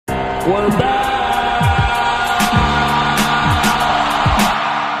We're back.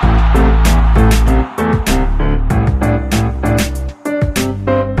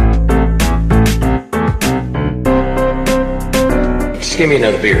 Just give me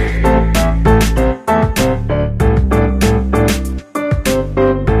another beer.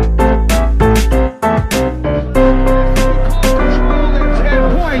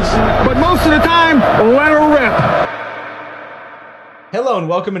 Hello and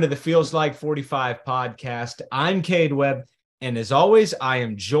welcome into the Feels Like 45 podcast. I'm Cade Webb, and as always, I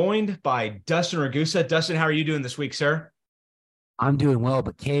am joined by Dustin Ragusa. Dustin, how are you doing this week, sir? I'm doing well,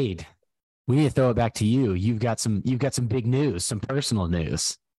 but Cade, we need to throw it back to you. You've got some big news, some personal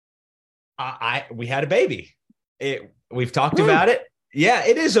news. We had a baby. We've talked about it. Yeah,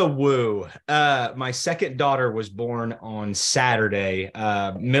 it is a woo. My second daughter was born on Saturday,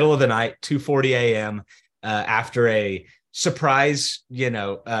 middle of the night, 2:40 a.m. After a surprise,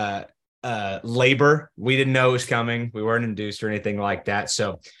 labor. We didn't know it was coming. We weren't induced or anything like that.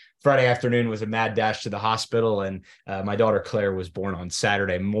 So Friday afternoon was a mad dash to the hospital, and my daughter Claire was born on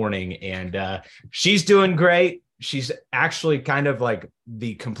Saturday morning, and she's doing great. She's actually kind of like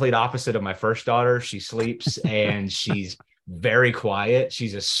the complete opposite of my first daughter. She sleeps and she's very quiet.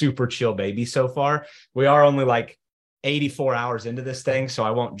 She's a super chill baby so far. We are only like 84 hours into this thing, so I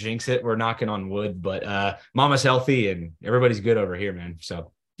won't jinx it. We're knocking on wood, but mama's healthy and everybody's good over here, man.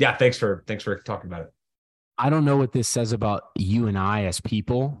 So yeah, thanks for talking about it. I don't know what this says about you and I as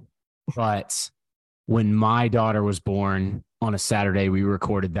people, but when my daughter was born on a Saturday, we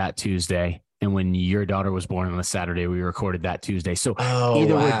recorded that Tuesday. And when your daughter was born on a Saturday, we recorded that Tuesday. So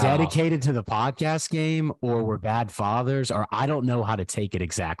either we're dedicated to the podcast game or we're bad fathers, or I don't know how to take it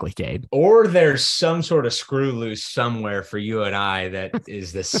exactly, Gabe. Or there's some sort of screw loose somewhere for you and I that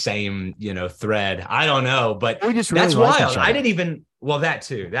is the same, thread. I don't know, but that's really wild. I didn't even, well, that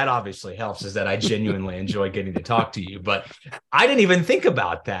too, that obviously helps, is that I genuinely enjoy getting to talk to you, but I didn't even think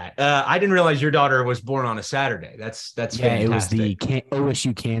about that. I didn't realize your daughter was born on a Saturday. That's fantastic. It was the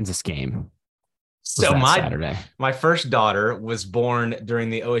OSU Kansas game. So my first daughter was born during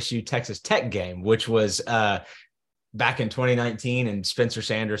the OSU Texas Tech game, which was back in 2019, and Spencer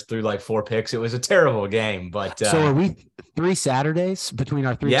Sanders threw like 4 picks. It was a terrible game, but so are we 3 Saturdays between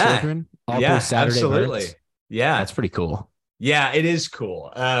our 3 children? All 3 Saturday absolutely. births? Yeah, that's pretty cool. Yeah, it is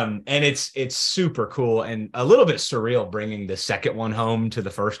cool. And it's super cool and a little bit surreal bringing the second one home to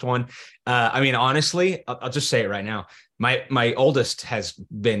the first one. I mean, honestly, I'll just say it right now. My oldest has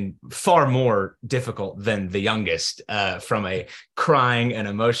been far more difficult than the youngest from a crying and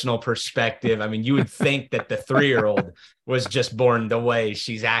emotional perspective. I mean, you would think that the 3-year-old was just born the way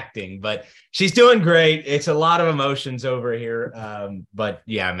she's acting, but she's doing great. It's a lot of emotions over here. But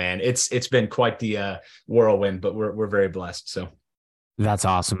yeah, man, it's been quite the whirlwind, but we're very blessed. So that's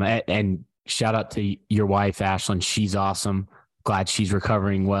awesome. And shout out to your wife, Ashlyn. She's awesome. Glad she's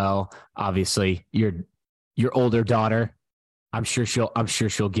recovering well. Obviously, your older daughter, I'm sure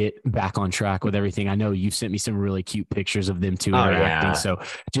she'll get back on track with everything. I know you sent me some really cute pictures of them two interacting. Yeah. So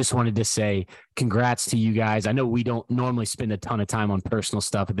just wanted to say congrats to you guys. I know we don't normally spend a ton of time on personal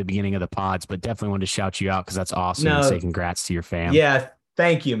stuff at the beginning of the pods, but definitely wanted to shout you out because that's awesome and say congrats to your fam. Yeah.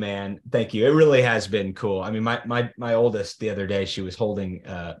 Thank you, man. Thank you. It really has been cool. I mean, my oldest the other day, she was holding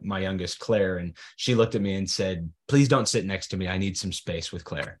my youngest Claire, and she looked at me and said, "Please don't sit next to me. I need some space with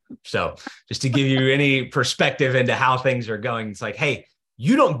Claire." So just to give you any perspective into how things are going, it's like, hey,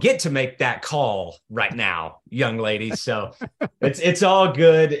 you don't get to make that call right now, young lady. So it's all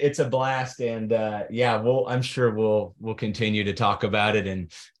good. It's a blast. And I'm sure we'll continue to talk about it.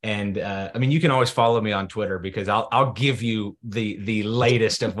 And I mean, you can always follow me on Twitter because I'll give you the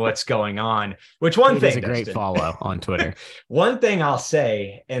latest of what's going on, which one thing is a great follow on Twitter. One thing I'll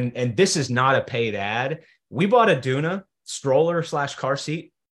say, and this is not a paid ad. We bought a Duna stroller / car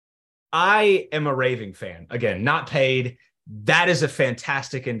seat. I am a raving fan. Again, not paid. That is a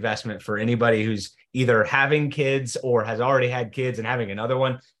fantastic investment for anybody who's either having kids or has already had kids and having another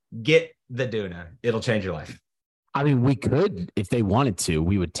one. Get the Duna. It'll change your life. I mean, we could, if they wanted to,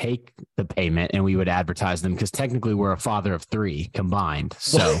 we would take the payment and we would advertise them because technically we're a father of 3 combined.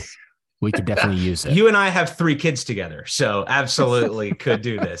 So we could definitely use it. You and I have 3 kids together, so absolutely could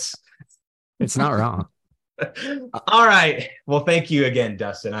do this. It's not wrong. All right. Well, thank you again,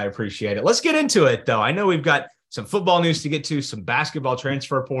 Dustin. I appreciate it. Let's get into it, though. I know we've got some football news to get to, some basketball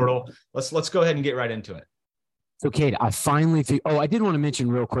transfer portal. Let's go ahead and get right into it. So, Kate, I finally think – I did want to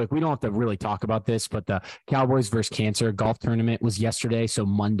mention real quick, we don't have to really talk about this, but the Cowboys versus Cancer golf tournament was yesterday, so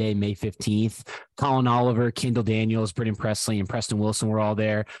Monday, May 15th. Colin Oliver, Kendall Daniels, Britton Presley, and Preston Wilson were all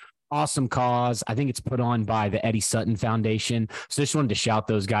there. Awesome cause. I think it's put on by the Eddie Sutton Foundation. So just wanted to shout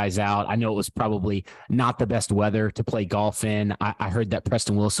those guys out. I know it was probably not the best weather to play golf in. I heard that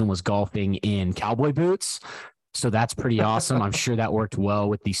Preston Wilson was golfing in cowboy boots. So that's pretty awesome. I'm sure that worked well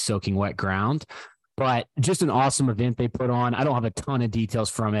with the soaking wet ground. But just an awesome event they put on. I don't have a ton of details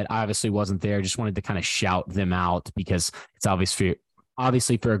from it. I obviously wasn't there. Just wanted to kind of shout them out because it's obviously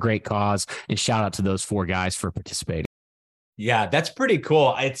for a great cause. And shout out to those 4 guys for participating. Yeah, that's pretty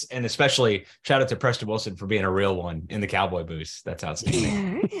cool. And especially shout out to Preston Wilson for being a real one in the cowboy boots. That's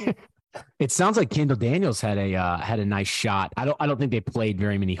outstanding. It sounds like Kendall Daniels had a nice shot. I don't think they played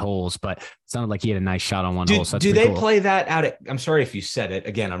very many holes, but it sounded like he had a nice shot on one hole. So do they cool. play that out at, I'm sorry if you said it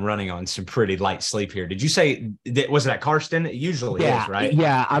again, I'm running on some pretty light sleep here. Did you say that was it at Karsten? It usually is, right?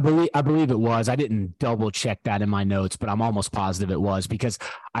 Yeah, I believe it was. I didn't double check that in my notes, but I'm almost positive it was because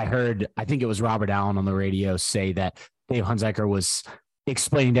I think it was Robert Allen on the radio say that Dave Hunziker was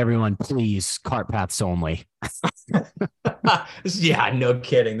explaining to everyone, please, cart paths only. Yeah, no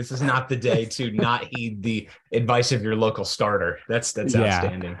kidding. This is not the day to not heed the advice of your local starter. That's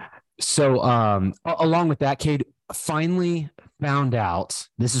outstanding. So along with that, Cade finally found out,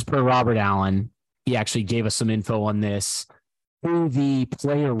 this is per Robert Allen. He actually gave us some info on this, who the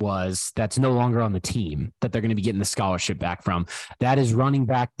player was that's no longer on the team that they're going to be getting the scholarship back from. That is running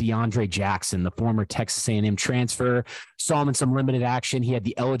back DeAndre Jackson, the former Texas A&M transfer. Saw him in some limited action. He had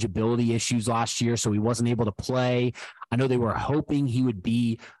the eligibility issues last year, so he wasn't able to play. I know they were hoping he would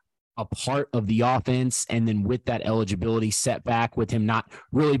be a part of the offense, and then with that eligibility setback, with him not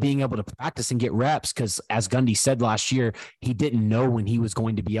really being able to practice and get reps, because as Gundy said last year, he didn't know when he was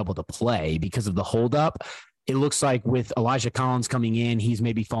going to be able to play because of the holdup. It looks like with Elijah Collins coming in, he's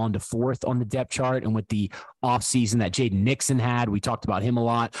maybe fallen to 4th on the depth chart. And with the offseason that Jaden Nixon had, we talked about him a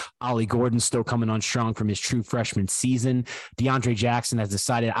lot. Ollie Gordon's still coming on strong from his true freshman season. DeAndre Jackson has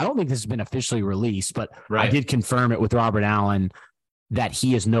decided, I don't think this has been officially released, but right. I did confirm it with Robert Allen that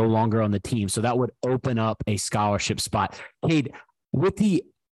he is no longer on the team. So that would open up a scholarship spot. Cade, with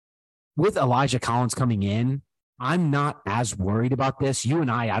Elijah Collins coming in, I'm not as worried about this. You and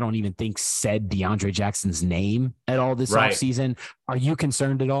I don't even think said DeAndre Jackson's name at all this offseason. Are you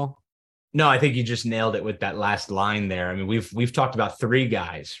concerned at all? No, I think you just nailed it with that last line there. I mean, we've talked about 3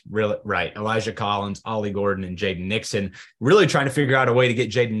 guys, really, right? Elijah Collins, Ollie Gordon, and Jaden Nixon, really trying to figure out a way to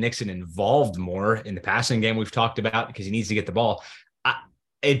get Jaden Nixon involved more in the passing game we've talked about because he needs to get the ball.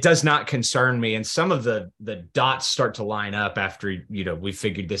 It does not concern me. And some of the dots start to line up after, we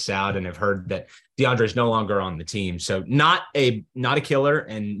figured this out and have heard that DeAndre is no longer on the team. So not a killer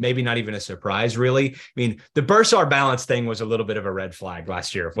and maybe not even a surprise, really. I mean, the Bursar balance thing was a little bit of a red flag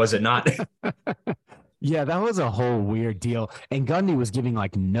last year, was it not? Yeah, that was a whole weird deal. And Gundy was giving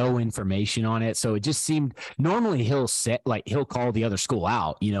no information on it. So it just seemed normally he'll call the other school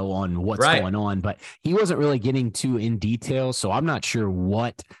out, on what's going on, but he wasn't really getting too in detail. So I'm not sure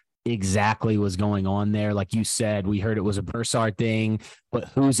what exactly was going on there. Like you said, we heard it was a Bursar thing, but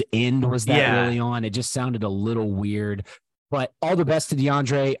whose end was that really on? It just sounded a little weird, but all the best to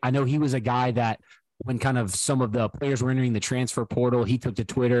DeAndre. I know he was a guy that when kind of some of the players were entering the transfer portal, he took to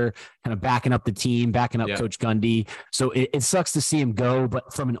Twitter, kind of backing up the team, backing up Coach Gundy. So it sucks to see him go,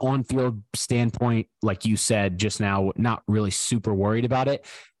 but from an on-field standpoint, like you said just now, not really super worried about it.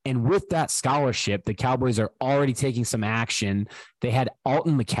 And with that scholarship, the Cowboys are already taking some action. They had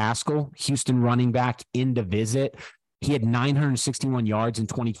Alton McCaskill, Houston running back, in to visit. He had 961 yards in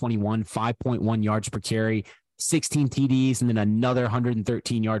 2021, 5.1 yards per carry, 16 TDs, and then another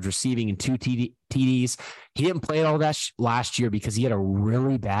 113 yards receiving and 2 TDs. He didn't play all that last year because he had a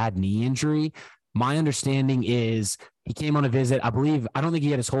really bad knee injury. My understanding is he came on a visit. I don't think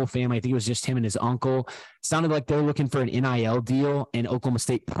he had his whole family. I think it was just him and his uncle. Sounded like they're looking for an NIL deal, and Oklahoma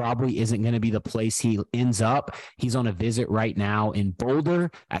State probably isn't going to be the place he ends up. He's on a visit right now in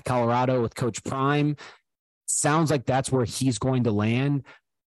Boulder at Colorado with Coach Prime. Sounds like that's where he's going to land.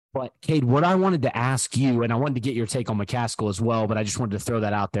 But, Cade, what I wanted to ask you, and I wanted to get your take on McCaskill as well, but I just wanted to throw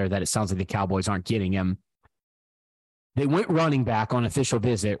that out there that it sounds like the Cowboys aren't getting him. They went running back on official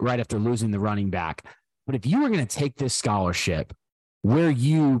visit right after losing the running back. But if you were going to take this scholarship, where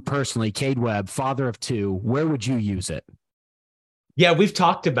you personally, Cade Webb, father of 2, where would you use it? Yeah, we've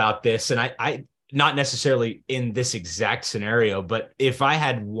talked about this, and I not necessarily in this exact scenario, but if I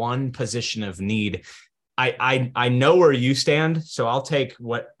had one position of need, I know where you stand, so I'll take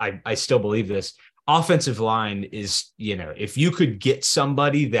what I still believe this. Offensive line is, if you could get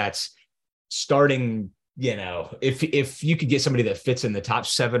somebody that's starting, if you could get somebody that fits in the top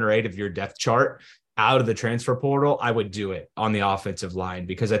 7 or 8 of your depth chart out of the transfer portal, I would do it on the offensive line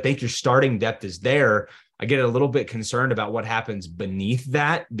because I think your starting depth is there. I get a little bit concerned about what happens beneath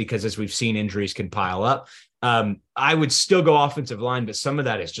that, because as we've seen, injuries can pile up. I would still go offensive line, but some of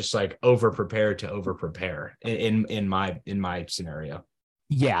that is just like over prepare in my scenario.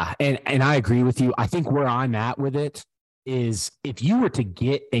 Yeah, and I agree with you. I think where I'm at with it is if you were to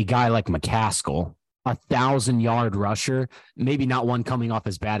get a guy like McCaskill, 1,000-yard rusher, maybe not one coming off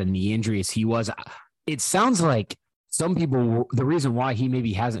as bad a knee injury as he was. It sounds like some people, the reason why he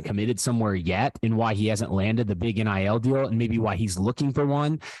maybe hasn't committed somewhere yet and why he hasn't landed the big NIL deal and maybe why he's looking for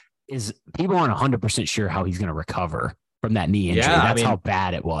one is people aren't 100% sure how he's going to recover from that knee injury. Yeah, That's how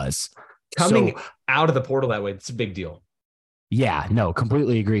bad it was. Coming out of the portal that way, it's a big deal. Yeah, no,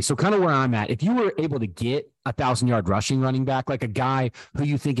 completely agree. So kind of where I'm at, if you were able to get 1,000-yard rushing running back, like a guy who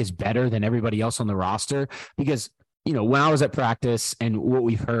you think is better than everybody else on the roster, because, you know, when I was at practice and what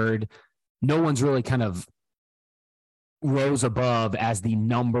we've heard, no one's really kind of rose above as the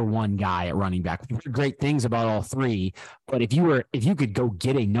number one guy at running back. We've heard great things about all three, but if you could go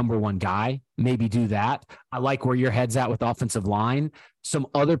get a number one guy, maybe do that. I like where your head's at with offensive line. Some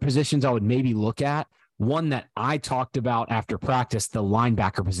other positions I would maybe look at. One that I talked about after practice, the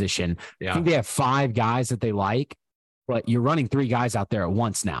linebacker position. Yeah. I think they have 5 guys that they like, but you're running 3 guys out there at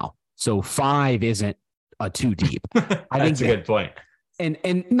once now. So 5 isn't a too deep. I think that's a good point.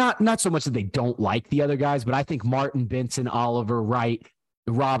 And not so much that they don't like the other guys, but I think Martin, Benson, Oliver, Wright,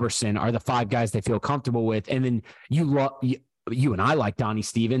 Robertson are the 5 guys they feel comfortable with. And then you and I like Donnie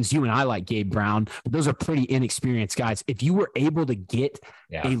Stevens, you and I like Gabe Brown, but those are pretty inexperienced guys. If you were able to get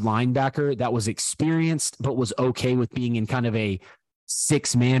a linebacker that was experienced, but was okay with being in kind of a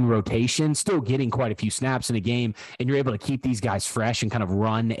 6-man rotation, still getting quite a few snaps in a game, and you're able to keep these guys fresh and kind of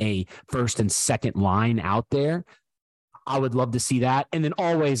run a first and second line out there, I would love to see that. And then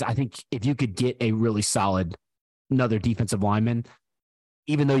always, I think if you could get a really solid, another defensive lineman,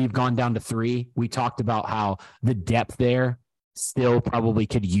 even though you've gone down to 3, we talked about how the depth there still probably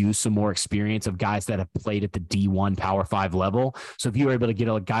could use some more experience of guys that have played at the D1 Power 5 level. So if you were able to get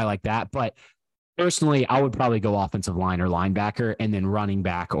a guy like that, but personally, I would probably go offensive line or linebacker and then running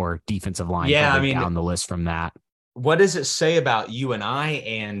back or defensive line. Yeah, I mean, down the list from that. What does it say about you and I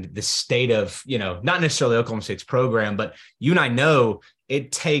and the state of, you know, not necessarily Oklahoma State's program, but you and I know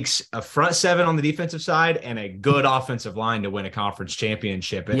it takes a front 7 on the defensive side and a good offensive line to win a conference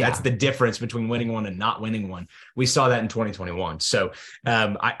championship. And that's the difference between winning one and not winning one. We saw that in 2021. So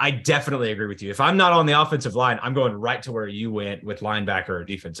I definitely agree with you. If I'm not on the offensive line, I'm going right to where you went with linebacker or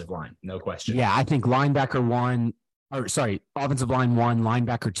defensive line. No question. Yeah, I think offensive line 1,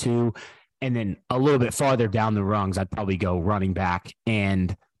 linebacker 2, and then a little bit farther down the rungs, I'd probably go running back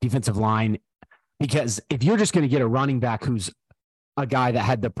and defensive line, because if you're just going to get a running back who's a guy that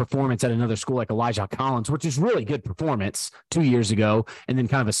had the performance at another school like Elijah Collins, which is really good performance 2 years ago, and then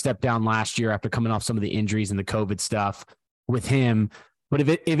kind of a step down last year after coming off some of the injuries and the COVID stuff with him. But if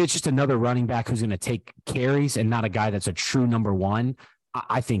it's just another running back who's going to take carries and not a guy that's a true number one,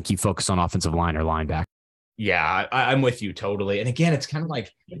 I think you focus on offensive line or linebacker. Yeah, I'm with you totally. And again, it's kind of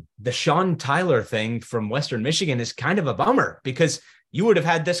like the Sean Tyler thing from Western Michigan is kind of a bummer, because you would have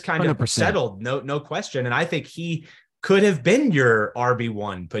had this kind 100%. Of settled, no question. And I think he could have been your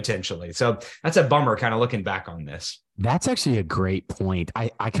RB1 potentially. So that's a bummer kind of looking back on this. That's actually a great point.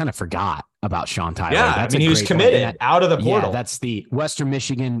 I kind of forgot about Sean Tyler. Yeah, that's he was committed out of the portal. Yeah, that's the Western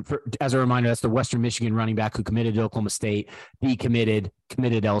Michigan, as a reminder, that's the Western Michigan running back who committed to Oklahoma State, committed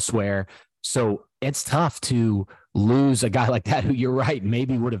elsewhere. So it's tough to lose a guy like that who, you're right,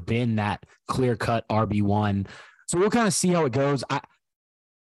 maybe would have been that clear-cut RB1. So we'll kind of see how it goes.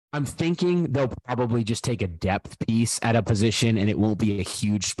 I'm thinking they'll probably just take a depth piece at a position and it won't be a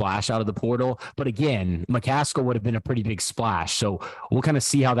huge splash out of the portal. But again, McCaskill would have been a pretty big splash. So we'll kind of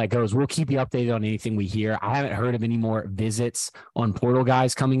see how that goes. We'll keep you updated on anything we hear. I haven't heard of any more visits on portal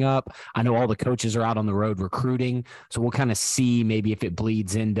guys coming up. I know all the coaches are out on the road recruiting. So we'll kind of see maybe if it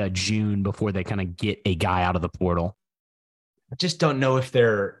bleeds into June before they kind of get a guy out of the portal. I just don't know if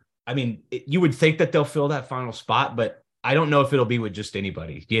you would think that they'll fill that final spot, but I don't know if it'll be with just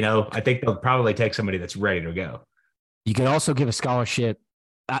anybody. You know, I think they'll probably take somebody that's ready to go. You could also give a scholarship.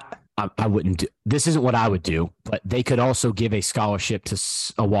 I wouldn't do, this isn't what I would do, but they could also give a scholarship to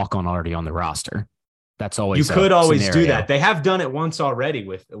a walk-on already on the roster. That's always, you could always do that. They have done it once already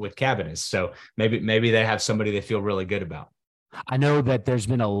with Cabanis. So maybe they have somebody they feel really good about. I know that there's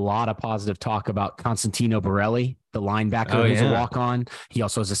been a lot of positive talk about Constantino Borelli, the linebacker who's a walk-on. He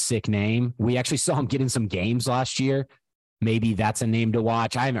also has a sick name. We actually saw him get in some games last year. Maybe that's a name to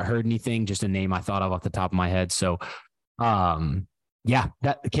watch. I haven't heard anything, just a name I thought of off the top of my head. So,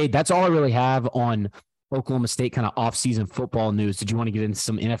 that's all I really have on Oklahoma State kind of off-season football news. Did you want to get into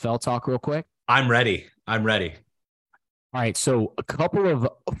some NFL talk real quick? I'm ready. I'm ready. All right. So a couple of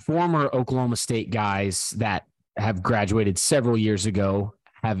former Oklahoma State guys that have graduated several years ago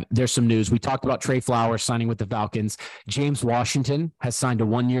there's some news. We talked about Trey Flowers signing with the Falcons. James Washington has signed a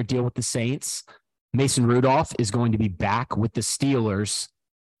 1-year deal with the Saints. Mason Rudolph is going to be back with the Steelers.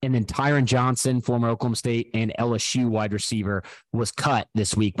 And then Tyron Johnson, former Oklahoma State and LSU wide receiver, was cut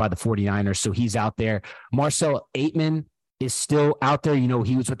this week by the 49ers. So he's out there. Marcel Aitman is still out there. You know,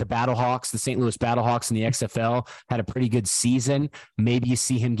 he was with the Battlehawks, the St. Louis Battlehawks in the XFL, had a pretty good season. Maybe you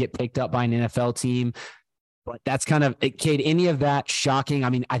see him get picked up by an NFL team. But that's kind of, Cade, any of that shocking? I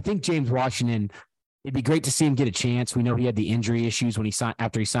mean, I think James Washington, it'd be great to see him get a chance. We know he had the injury issues when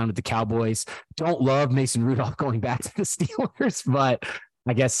after he signed with the Cowboys. Don't love Mason Rudolph going back to the Steelers, but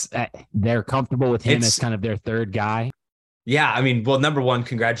I guess they're comfortable with him as kind of their third guy. Yeah, I mean, well, number one,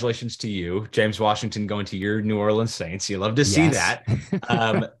 congratulations to you, James Washington, going to your New Orleans Saints. You love to see that.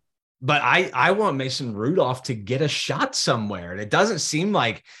 But I want Mason Rudolph to get a shot somewhere. And it doesn't seem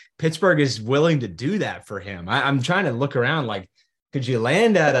like Pittsburgh is willing to do that for him. I'm trying to look around, like, could you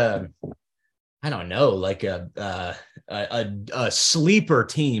land at I don't know, like a sleeper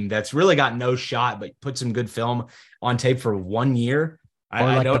team that's really got no shot, but put some good film on tape for 1 year?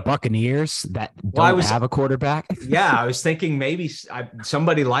 Or the Buccaneers that don't have a quarterback. Yeah, I was thinking maybe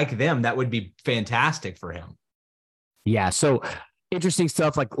somebody like them, that would be fantastic for him. Yeah, so interesting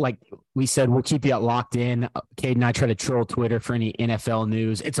stuff. Like we said, we'll keep you locked in. Cade and I try to troll Twitter for any NFL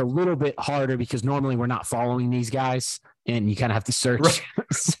news. It's a little bit harder because normally we're not following these guys, and you kind of have to search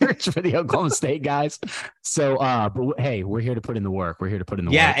for the Oklahoma State guys. So, but hey, we're here to put in the work. We're here to put in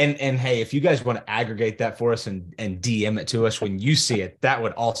the work. Yeah, and hey, if you guys want to aggregate that for us and DM it to us when you see it, that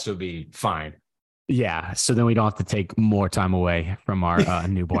would also be fine. Yeah, so then we don't have to take more time away from our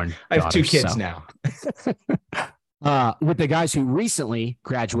newborn. I have two kids now. With the guys who recently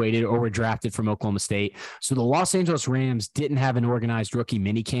graduated or were drafted from Oklahoma State. So the Los Angeles Rams didn't have an organized rookie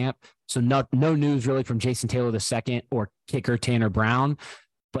minicamp. So no news really from Jason Taylor II or kicker Tanner Brown.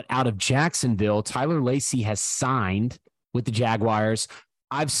 But out of Jacksonville, Tyler Lacey has signed with the Jaguars.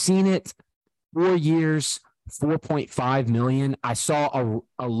 I've seen it 4 years, $4.5 million. I saw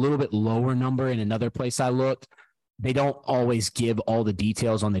a little bit lower number in another place I looked. They don't always give all the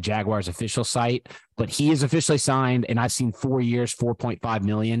details on the Jaguars official site, but he is officially signed, and I've seen 4 years, $4.5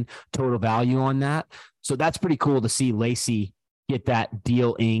 million total value on that. So that's pretty cool to see Lacey get that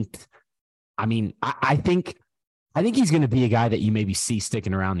deal inked. I mean, I think he's going to be a guy that you maybe see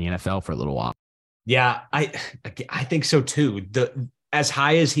sticking around the NFL for a little while. Yeah, I think so too. As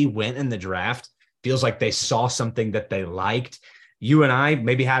high as he went in the draft, feels like they saw something that they liked. You and I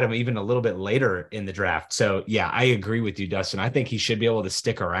maybe had him even a little bit later in the draft. So yeah, I agree with you, Dustin. I think he should be able to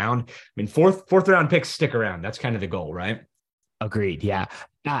stick around. I mean, fourth round picks stick around. That's kind of the goal, right? Agreed. Yeah.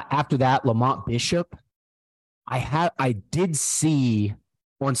 After that, Lamont Bishop, I did see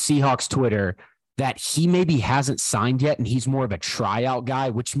on Seahawks Twitter that he maybe hasn't signed yet, and he's more of a tryout guy,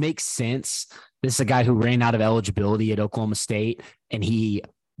 which makes sense. This is a guy who ran out of eligibility at Oklahoma State, and he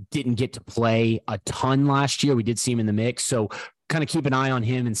didn't get to play a ton last year. We did see him in the mix. So kind of keep an eye on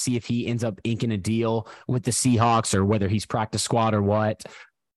him and see if he ends up inking a deal with the Seahawks or whether he's practice squad or what.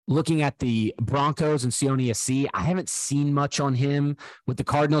 Looking at the Broncos and Sione SC, I haven't seen much on him. With the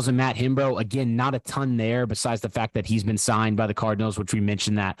Cardinals and Matt Himbro, again, not a ton there besides the fact that he's been signed by the Cardinals, which we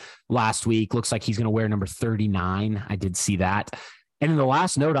mentioned that last week. Looks like he's going to wear number 39. I did see that. And in the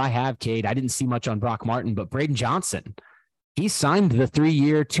last note I have, Cade, I didn't see much on Brock Martin, but Braden Johnson, he signed the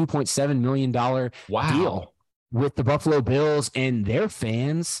 3-year, $2.7 million deal with the Buffalo Bills, and their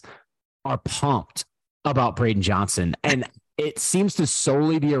fans are pumped about Braden Johnson. And it seems to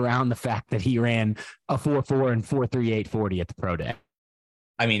solely be around the fact that he ran a 4.4 and 4.38 40 at the pro day.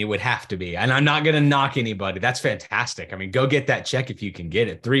 I mean, it would have to be. And I'm not going to knock anybody. That's fantastic. I mean, go get that check if you can get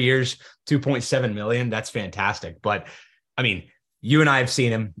it. 3 years, $2.7 million. That's fantastic. But I mean, you and I have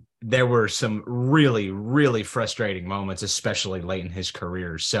seen him. There were some really, really frustrating moments, especially late in his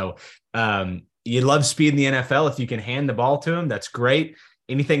career. So you love speed in the NFL. If you can hand the ball to him, that's great.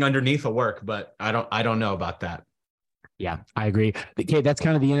 Anything underneath will work, but I don't know about that. Yeah, I agree. Okay, that's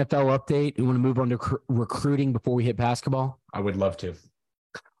kind of the NFL update. You want to move on to recruiting before we hit basketball? I would love to.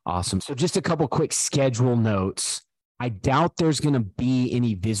 Awesome. So just a couple quick schedule notes. I doubt there's going to be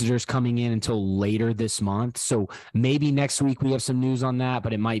any visitors coming in until later this month. So maybe next week we have some news on that,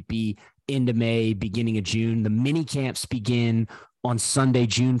 but it might be end of May, beginning of June. The mini camps begin on Sunday,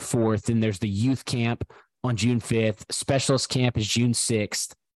 June 4th, and there's the youth camp on June 5th. Specialist camp is June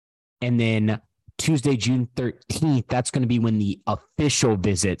 6th. And then Tuesday, June 13th, that's going to be when the official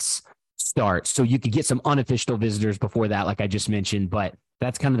visits start. So you could get some unofficial visitors before that, like I just mentioned, but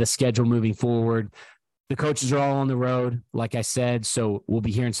that's kind of the schedule moving forward. The coaches are all on the road, like I said, so we'll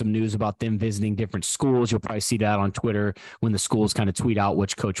be hearing some news about them visiting different schools. You'll probably see that on Twitter when the schools kind of tweet out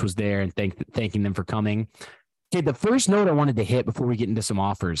which coach was there and thanking them for coming. Okay, the first note I wanted to hit before we get into some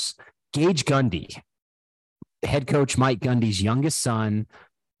offers, Gage Gundy, head coach Mike Gundy's youngest son,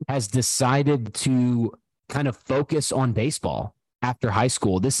 has decided to kind of focus on baseball after high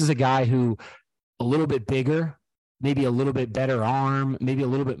school. This is a guy who a little bit bigger, maybe a little bit better arm, maybe a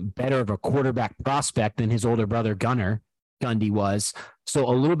little bit better of a quarterback prospect than his older brother Gundy was. So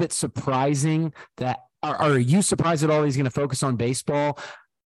a little bit surprising that, are you surprised at all he's going to focus on baseball?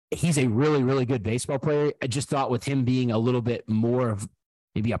 He's a really, really good baseball player. I just thought with him being a little bit more of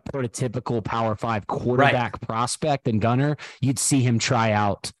maybe a prototypical Power 5 quarterback prospect than Gunner, you'd see him try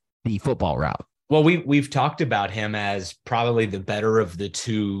out the football route. Well, we've talked about him as probably the better of the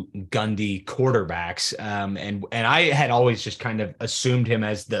two Gundy quarterbacks. And I had always just kind of assumed him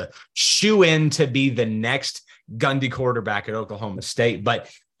as the shoe-in to be the next Gundy quarterback at Oklahoma State. But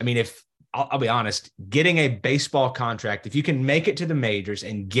I mean, I'll be honest, getting a baseball contract, if you can make it to the majors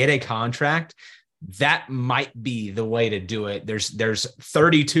and get a contract, that might be the way to do it. There's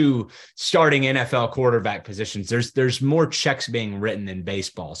 32 starting NFL quarterback positions. There's more checks being written in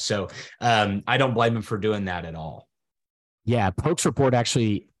baseball. So I don't blame him for doing that at all. Yeah. Pokes Report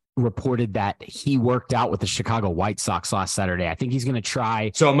actually reported that he worked out with the Chicago White Sox last Saturday. I think he's going to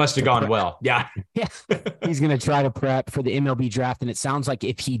try. So it must have gone well. Yeah. Yeah. He's going to try to prep for the MLB draft. And it sounds like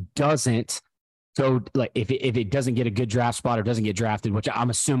if he doesn't, so like if it doesn't get a good draft spot or doesn't get drafted, which I'm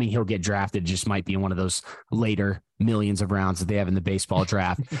assuming he'll get drafted, just might be in one of those later millions of rounds that they have in the baseball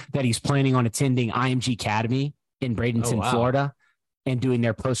draft, that he's planning on attending IMG Academy in Bradenton, Florida, and doing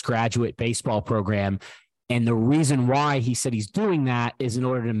their postgraduate baseball program. And the reason why he said he's doing that is in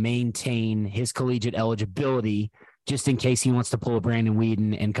order to maintain his collegiate eligibility, just in case he wants to pull a Brandon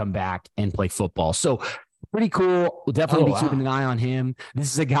Whedon and come back and play football. So pretty cool. We'll definitely be keeping an eye on him.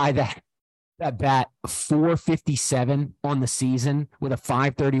 This is a guy that bat 457 on the season with a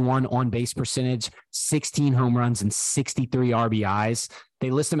 531 on base percentage, 16 home runs and 63 RBIs.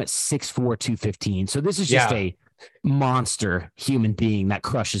 They list him at 6'4", 215. So this is just a monster human being that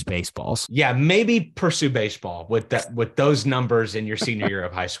crushes baseballs. Yeah, maybe pursue baseball with those numbers in your senior year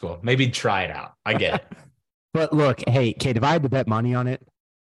of high school. Maybe try it out. I get it. But look, hey, Kate, if I had to bet money on it,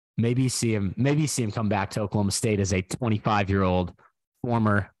 maybe see him come back to Oklahoma State as a 25-year-old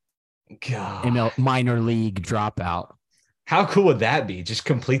former minor league dropout. How cool would that be? Just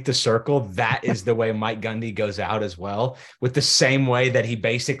complete the circle. That is the way Mike Gundy goes out as well, with the same way that he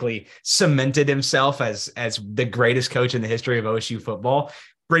basically cemented himself as the greatest coach in the history of OSU football.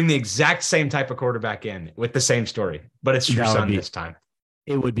 Bring the exact same type of quarterback in with the same story, but it's your son this time.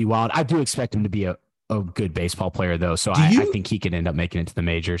 It would be wild. I do expect him to be a good baseball player though. So I think he could end up making it to the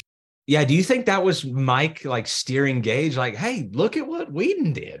majors. Yeah. Do you think that was Mike like steering Gage? Like, hey, look at what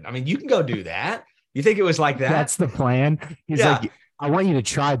Whedon did. I mean, you can go do that. You think it was like that? That's the plan. He's like, I want you to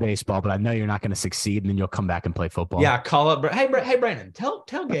try baseball, but I know you're not going to succeed. And then you'll come back and play football. Yeah. Call up. Hey, Brandon, tell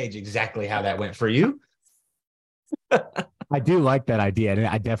Gage exactly how that went for you. I do like that idea. And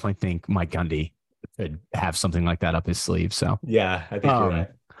I definitely think Mike Gundy could have something like that up his sleeve. So yeah, I think you're right.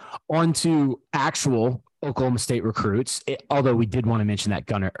 On to actual Oklahoma State recruits, although we did want to mention that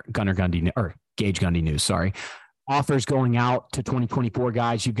Gage Gundy news, sorry. Offers going out to 2024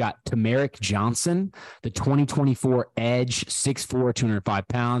 guys. You've got Tamarick Johnson, the 2024 Edge, 6'4", 205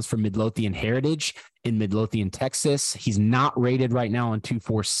 pounds from Midlothian Heritage in Midlothian, Texas. He's not rated right now on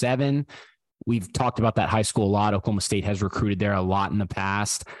 247. We've talked about that high school a lot. Oklahoma State has recruited there a lot in the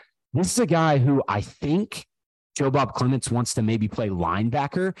past. This is a guy who I think Joe Bob Clements wants to maybe play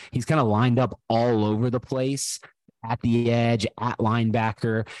linebacker. He's kind of lined up all over the place at the edge, at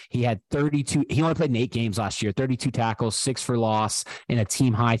linebacker. He had 32. He only played in 8 games last year, 32 tackles, 6 for loss, and a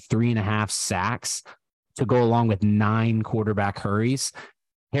team high 3.5 sacks to go along with 9 quarterback hurries.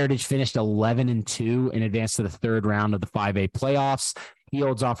 Heritage finished 11-2 and advanced to the 3rd round of the 5A playoffs. He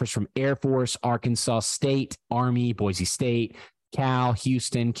holds offers from Air Force, Arkansas State, Army, Boise State, Cal,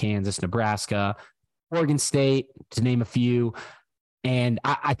 Houston, Kansas, Nebraska, Oregon State, to name a few. And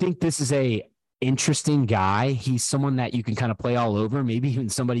I think this is a interesting guy. He's someone that you can kind of play all over, maybe even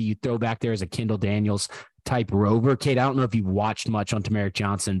somebody you throw back there as a Kendall Daniels type rover. Kate, I don't know if you've watched much on Tamarick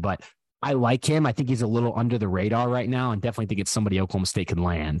Johnson, but I like him. I think he's a little under the radar right now and definitely think it's somebody Oklahoma State could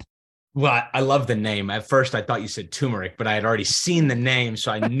land. Well, I love the name. At first, I thought you said turmeric, but I had already seen the name,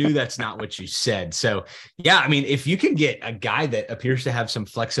 so I knew that's not what you said. So, yeah, I mean, if you can get a guy that appears to have some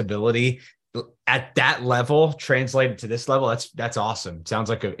flexibility at that level translated to this level, that's awesome. Sounds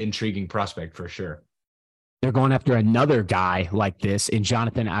like an intriguing prospect for sure. They're going after another guy like this in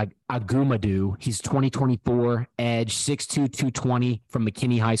Jonathan Agumadu. He's 2024 edge, 6'2", 220 from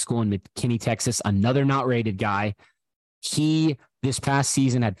McKinney High School in McKinney, Texas. Another not rated guy. He, this past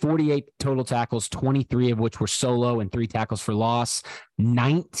season, had 48 total tackles, 23 of which were solo and 3 tackles for loss,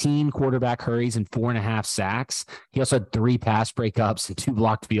 19 quarterback hurries and 4.5 sacks. He also had 3 pass breakups and 2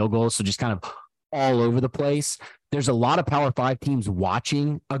 blocked field goals. So just kind of all over the place. There's a lot of Power 5 teams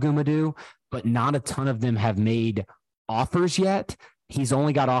watching Agumadu, but not a ton of them have made offers yet. He's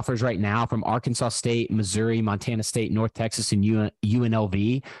only got offers right now from Arkansas State, Missouri, Montana State, North Texas, and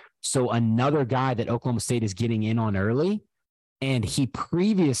UNLV. So another guy that Oklahoma State is getting in on early. And he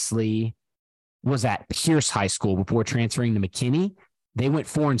previously was at Pierce High School before transferring to McKinney. They went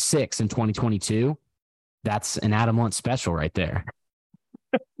 4-6 in 2022. That's an Adam Lunt special right there.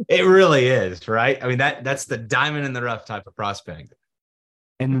 It really is, right? I mean, that's the diamond in the rough type of prospect.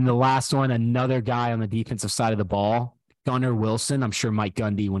 And then the last one, another guy on the defensive side of the ball, Gunnar Wilson. I'm sure Mike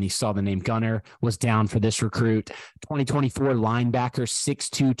Gundy, when he saw the name Gunnar, was down for this recruit. 2024 linebacker,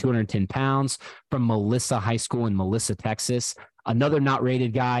 6'2", 210 pounds from Melissa High School in Melissa, Texas. Another not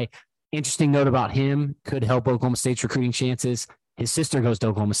rated guy. Interesting note about him, could help Oklahoma State's recruiting chances. His sister goes to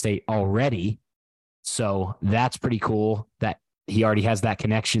Oklahoma State already. So that's pretty cool that he already has that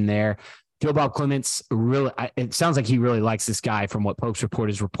connection there. Joe Bob Clements, really, it sounds like he really likes this guy from what Pokes Report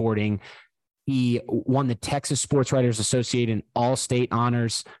is reporting. He won the Texas Sports Writers Association All-State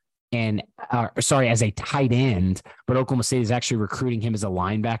honors as a tight end, but Oklahoma State is actually recruiting him as a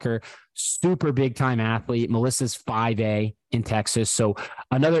linebacker. Super big time athlete. Melissa's 5A in Texas. So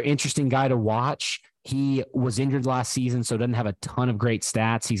another interesting guy to watch. He was injured last season, so doesn't have a ton of great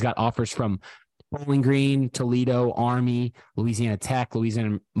stats. He's got offers from Bowling Green, Toledo, Army, Louisiana Tech,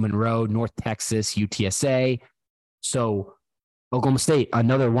 Louisiana Monroe, North Texas, UTSA. So Oklahoma State,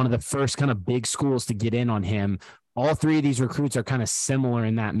 another one of the first kind of big schools to get in on him. All 3 of these recruits are kind of similar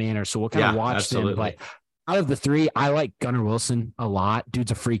in that manner. So we'll kind of watch them. But out of the 3, I like Gunnar Wilson a lot.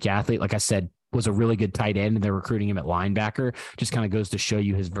 Dude's a freak athlete. Like I said, was a really good tight end, and they're recruiting him at linebacker. Just kind of goes to show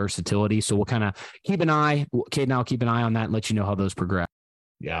you his versatility. So we'll kind of keep an eye. Cade and I'll keep an eye on that and let you know how those progress.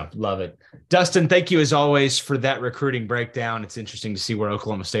 Yeah, love it. Dustin, thank you as always for that recruiting breakdown. It's interesting to see where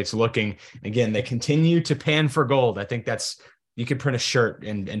Oklahoma State's looking. Again, they continue to pan for gold. I think you could print a shirt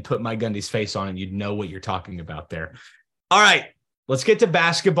and put Mike Gundy's face on it. You'd know what you're talking about there. All right, let's get to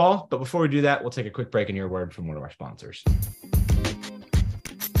basketball. But before we do that, we'll take a quick break and hear a word from one of our sponsors.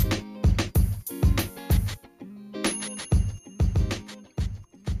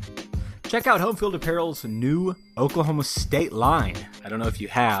 Check out Homefield Apparel's new Oklahoma State line. I don't know if you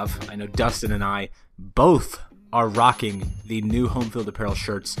have. I know Dustin and I both are rocking the new Homefield Apparel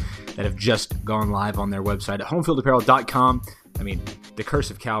shirts that have just gone live on their website at homefieldapparel.com. I mean, the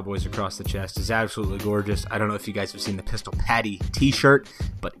cursive cowboys across the chest is absolutely gorgeous. I don't know if you guys have seen the Pistol Patty t-shirt,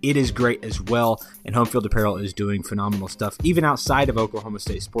 but it is great as well. And Homefield Apparel is doing phenomenal stuff, even outside of Oklahoma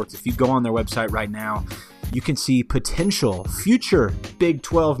State sports. If you go on their website right now, you can see potential future Big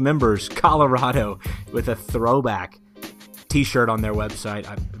 12 members, Colorado, with a throwback t-shirt on their website.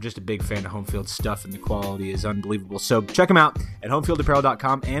 I'm just a big fan of Homefield stuff, and the quality is unbelievable. So check them out at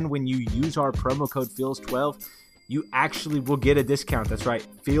homefieldapparel.com. And when you use our promo code FEELS12, you actually will get a discount. That's right,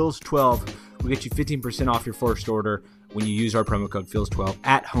 FEELS12 will get you 15% off your first order when you use our promo code FEELS12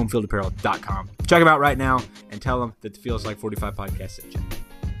 at homefieldapparel.com. Check them out right now and tell them that the Feels Like 45 podcast sent you.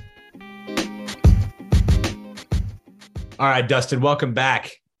 All right, Dustin, welcome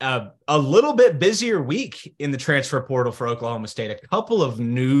back. A little bit busier week in the transfer portal for Oklahoma State. A couple of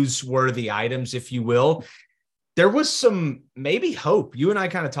newsworthy items, if you will. There was some maybe hope. You and I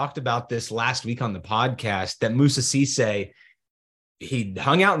kind of talked about this last week on the podcast that Musa Cisse, he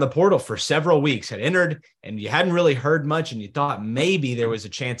hung out in the portal for several weeks, had entered, and you hadn't really heard much, and you thought maybe there was a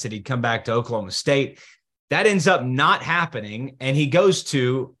chance that he'd come back to Oklahoma State. That ends up not happening, and he goes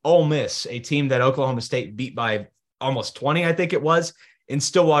to Ole Miss, a team that Oklahoma State beat by almost 20, I think it was, in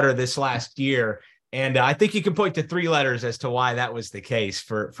Stillwater this last year. And I think you can point to 3 letters as to why that was the case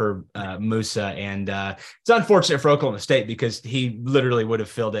for Musa. And it's unfortunate for Oklahoma State because he literally would have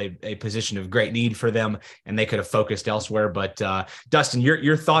filled a position of great need for them, and they could have focused elsewhere. But Dustin,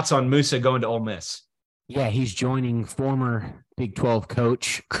 your thoughts on Musa going to Ole Miss? Yeah, he's joining former Big 12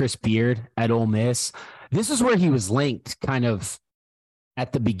 coach Chris Beard at Ole Miss. This is where he was linked kind of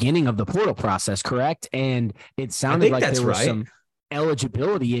at the beginning of the portal process, correct? And it sounded like there were some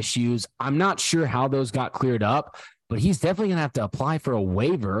eligibility issues. I'm not sure how those got cleared up, but he's definitely going to have to apply for a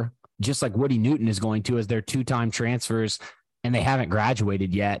waiver, just like Woody Newton is going to, as their 2-time transfers, and they haven't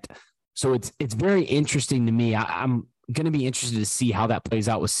graduated yet. So it's very interesting to me. I'm going to be interested to see how that plays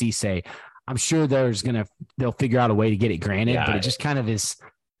out with Cisse. I'm sure they'll figure out a way to get it granted, Yeah. but it just kind of is,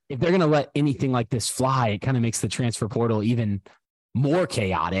 if they're going to let anything like this fly, it kind of makes the transfer portal even more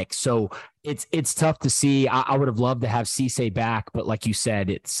chaotic. So it's tough to see. I would have loved to have Cisse back, but like you said,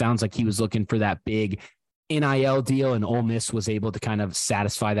 it sounds like he was looking for that big NIL deal, and Ole Miss was able to kind of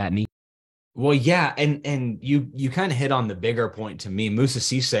satisfy that need. Well, yeah, and you kind of hit on the bigger point to me. Moussa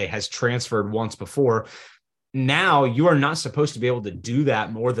Cisse has transferred once before. Now you are not supposed to be able to do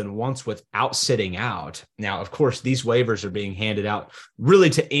that more than once without sitting out. Now, of course, these waivers are being handed out really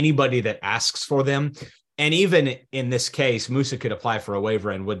to anybody that asks for them. And even in this case, Moussa could apply for a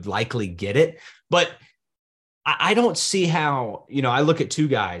waiver and would likely get it. But I don't see how, I look at two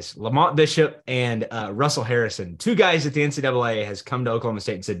guys, Lamont Bishop and Russell Harrison, two guys that the NCAA has come to Oklahoma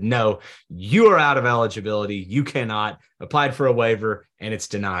State and said, no, you are out of eligibility. You cannot. Applied for a waiver and it's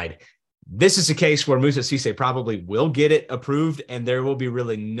denied. This is a case where Moussa Cisse probably will get it approved, and there will be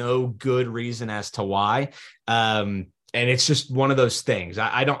really no good reason as to why. And it's just one of those things.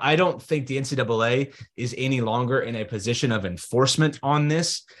 I don't think the NCAA is any longer in a position of enforcement on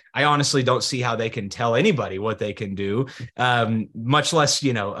this. I honestly don't see how they can tell anybody what they can do, much less,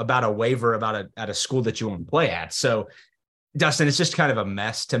 about a waiver at a school that you want to play at. So, Dustin, it's just kind of a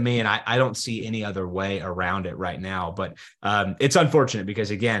mess to me, and I don't see any other way around it right now. But it's unfortunate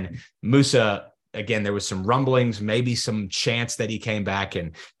because, again, Moussa, there was some rumblings, maybe some chance that he came back.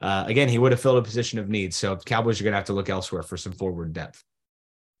 And again, he would have filled a position of need. So the Cowboys are going to have to look elsewhere for some forward depth.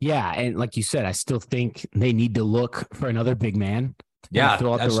 Yeah. And like you said, I still think they need to look for another big man. Yeah.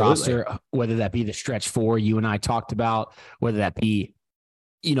 Fill out absolutely. the roster, whether that be the stretch four you and I talked about, whether that be,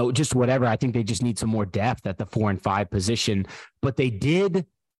 just whatever. I think they just need some more depth at the 4 and 5 position. But they did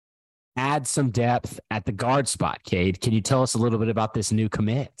add some depth at the guard spot. Cade, can you tell us a little bit about this new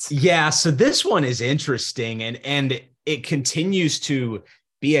commit? Yeah, so this one is interesting, and it continues to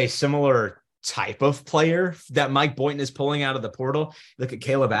be a similar type of player that Mike Boynton is pulling out of the portal. Look at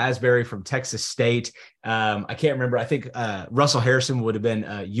Caleb Asbury from Texas State. I can't remember. I think Russell Harrison would have been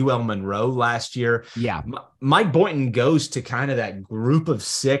UL Monroe last year. Yeah. Mike Boynton goes to kind of that group of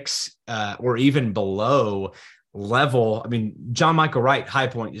 6 or even below level. I mean, John Michael Wright, High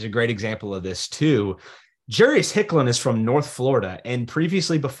Point, is a great example of this too. Jarius Hicklen is from North Florida, and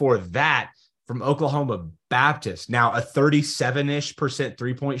previously before that from Oklahoma Baptist. Now a 37-ish%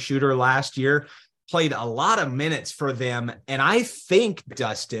 three-point shooter last year, played a lot of minutes for them. And I think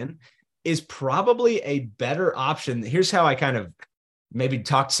Dustin is probably a better option. Here's how I kind of maybe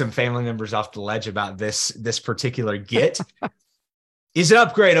talked to some family members off the ledge about this particular get. Is an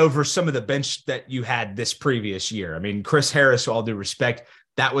upgrade over some of the bench that you had this previous year. I mean, Chris Harris, with all due respect,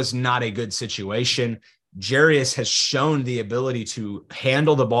 that was not a good situation. Jarius has shown the ability to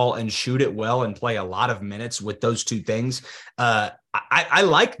handle the ball and shoot it well and play a lot of minutes with those two things. I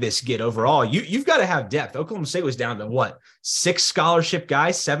like this get overall. You've got to have depth. Oklahoma State was down to 6 scholarship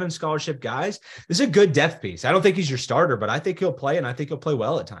guys, 7 scholarship guys. This is a good depth piece. I don't think he's your starter, but I think he'll play, and I think he'll play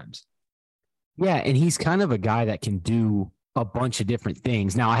well at times. Yeah, and he's kind of a guy that can do a bunch of different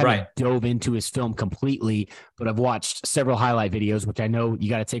things. Now, I haven't dove into his film completely, but I've watched several highlight videos, which I know you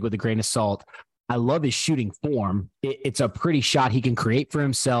got to take with a grain of salt. I love his shooting form. It's a pretty shot he can create for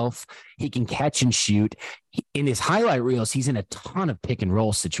himself. He can catch and shoot. In his highlight reels, he's in a ton of pick and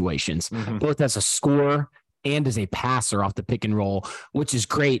roll situations, both as a scorer and as a passer off the pick and roll, which is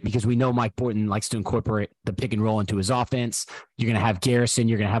great because we know Mike Boynton likes to incorporate the pick and roll into his offense. You're going to have Garrison.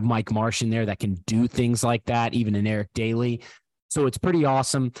 You're going to have Mike Marsh in there that can do things like that, even in Eric Daly. So it's pretty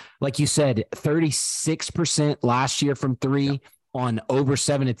awesome. Like you said, 36% last year from 3 on over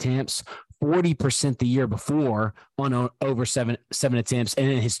 7 attempts, 40% the year before on over seven attempts.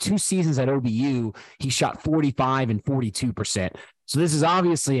 And in his 2 seasons at OBU, he shot 45 and 42%. So this is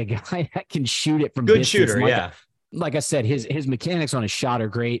obviously a guy that can shoot it from good distance. shooter. Like I said, his mechanics on his shot are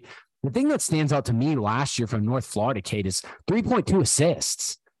great. The thing that stands out to me last year from North Florida, Kate, is 3.2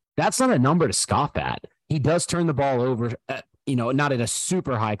 assists. That's not a number to scoff at. He does turn the ball over, not at a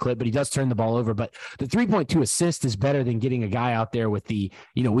super high clip, but he does turn the ball over. But the 3.2 assist is better than getting a guy out there with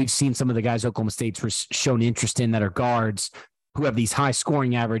we've seen some of the guys Oklahoma State's shown interest in that are guards who have these high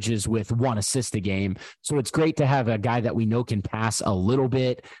scoring averages with 1 assist a game. So it's great to have a guy that we know can pass a little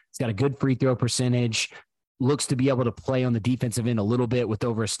bit. He's got a good free throw percentage, looks to be able to play on the defensive end a little bit with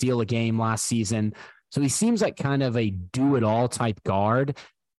over a steal a game last season. So he seems like kind of a do-it-all type guard.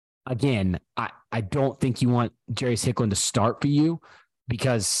 Again, I don't think you want Jarius Hicklen to start for you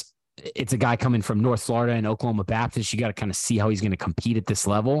because it's a guy coming from North Florida and Oklahoma Baptist. You got to kind of see how he's going to compete at this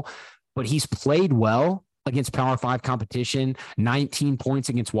level. But he's played well against Power 5 competition, 19 points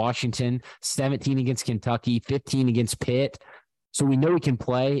against Washington, 17 against Kentucky, 15 against Pitt. So we know he can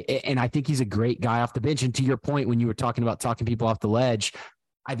play, and I think he's a great guy off the bench. And to your point, when you were talking about talking people off the ledge,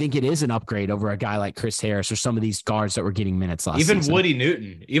 I think it is an upgrade over a guy like Chris Harris or some of these guards that were getting minutes last season. Woody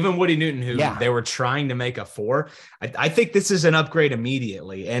Newton, who they were trying to make a 4. I think this is an upgrade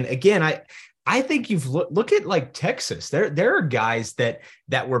immediately. And again, I think you've look at like Texas. There are guys that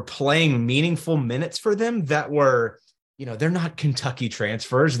were playing meaningful minutes for them that were, they're not Kentucky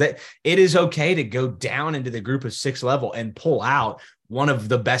transfers. That it is okay to go down into the group of 6 level and pull out one of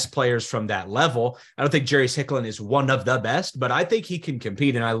the best players from that level. I don't think Jarius Hicklen is one of the best, but I think he can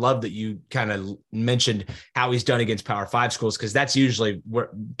compete. And I love that you kind of mentioned how he's done against Power 5 schools, because that's usually where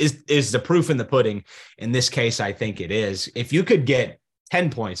is the proof in the pudding. In this case, I think it is. If you could get 10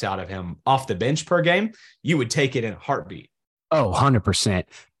 points out of him off the bench per game, you would take it in a heartbeat. Oh, 100%.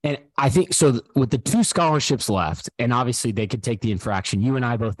 And I think so with the 2 scholarships left, and obviously they could take the infraction. You and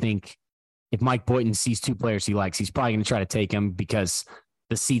I both think if Mike Boynton sees 2 players he likes, he's probably going to try to take them because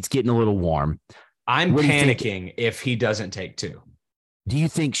the seat's getting a little warm. I'm panicking if he doesn't take 2. Do you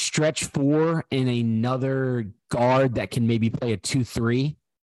think stretch 4 in another guard that can maybe play a 2-3,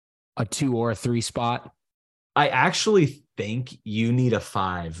 a 2 or a 3 spot? I actually think you need a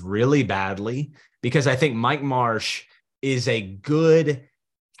 5 really badly, because I think Mike Marsh is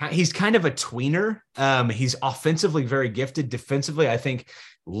he's kind of a tweener. He's offensively very gifted. Defensively, I think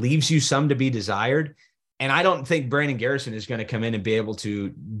leaves you some to be desired. And I don't think Brandon Garrison is going to come in and be able to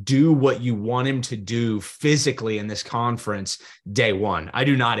do what you want him to do physically in this conference day one. I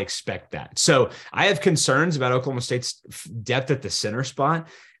do not expect that. So I have concerns about Oklahoma State's depth at the center spot.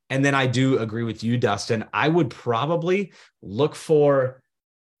 And then I do agree with you, Dustin. I'd probably look for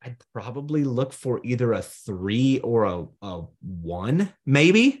either a 3 or a 1,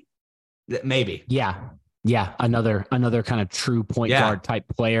 maybe. Yeah. Another kind of true point guard type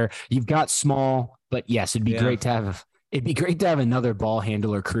player. You've got Small, but yes, it'd be great to have another ball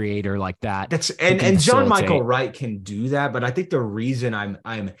handler creator like that. And John Michael Wright can do that. But I think the reason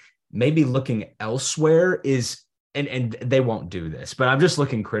I'm maybe looking elsewhere is, and they won't do this, but I'm just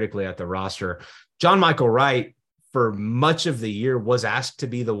looking critically at the roster. John Michael Wright, for much of the year, was asked to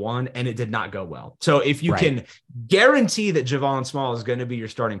be the 1, and it did not go well. So if you can guarantee that Javon Small is going to be your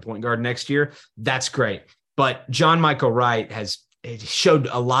starting point guard next year, that's great. But John Michael Wright it showed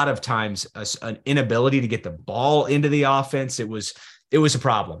a lot of times an inability to get the ball into the offense. It was a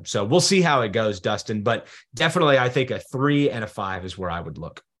problem. So we'll see how it goes, Dustin. But definitely, I think a 3 and a 5 is where I would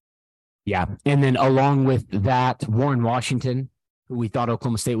look. Yeah. And then along with that, Warren Washington, who we thought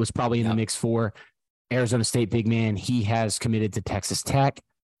Oklahoma State was probably in the mix for, Arizona State big man, he has committed to Texas Tech.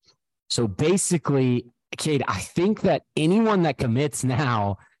 So basically, Cade, I think that anyone that commits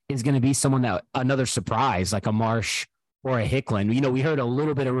now is going to be someone that another surprise, like a Marsh or a Hicklen. We heard a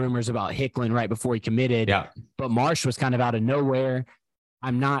little bit of rumors about Hicklen right before he committed, but Marsh was kind of out of nowhere. I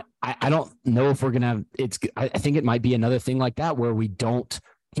don't know if we're going to, I think it might be another thing like that where we don't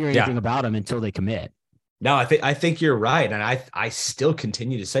hear anything about him until they commit. No, I think you're right. And I still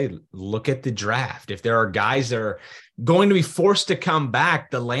continue to say, look at the draft. If there are guys that are going to be forced to come back,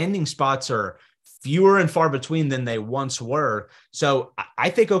 the landing spots are fewer and far between than they once were. So I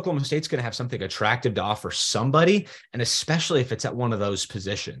think Oklahoma State's going to have something attractive to offer somebody, and especially if it's at one of those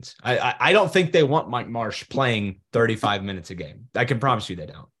positions. I don't think they want Mike Marsh playing 35 minutes a game. I can promise you they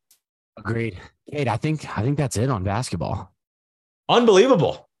don't. Agreed. Kate, I think that's it on basketball.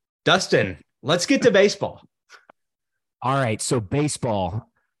 Unbelievable. Dustin, let's get to baseball. All right. So baseball,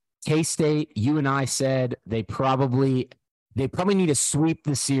 K-State, you and I said they probably need to sweep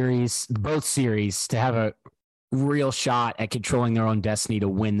the series, both series, to have a real shot at controlling their own destiny to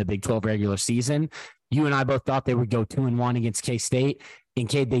win the Big 12 regular season. You and I both thought they would go 2-1 against K-State. And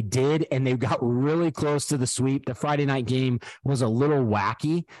Cade, they did, and they got really close to the sweep. The Friday night game was a little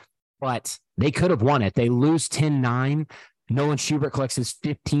wacky, but they could have won it. They lose 10-9. Nolan Schubert collects his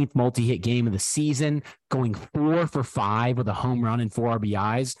 15th multi-hit game of the season, going 4 for 5 with a home run and 4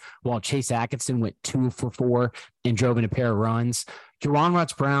 RBIs, while Chase Atkinson went 2 for 4 and drove in a pair of runs. Jerron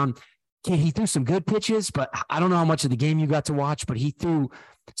Rutz Brown, he threw some good pitches, but I don't know how much of the game you got to watch, but he threw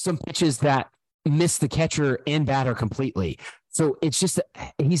some pitches that missed the catcher and batter completely. So it's just that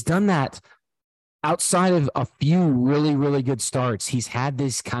he's done that. Outside of a few really, really good starts, he's had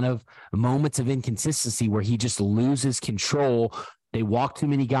this kind of moments of inconsistency where he just loses control. They walk too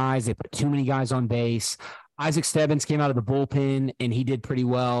many guys. They put too many guys on base. Isaac Stebbins came out of the bullpen, and he did pretty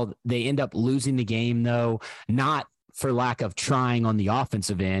well. They end up losing the game, though, not for lack of trying on the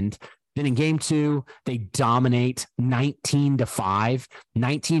offensive end. Then in game 2, they dominate 19-5.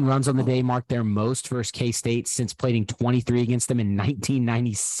 19 runs on the day marked their most versus K-State since playing 23 against them in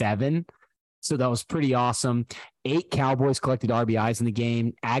 1997. So that was pretty awesome. 8 Cowboys collected RBIs in the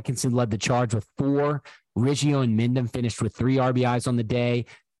game. Atkinson led the charge with 4. Riggio and Mindham finished with 3 RBIs on the day.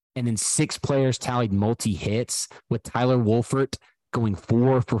 And then 6 players tallied multi-hits, with Tyler Wolfert going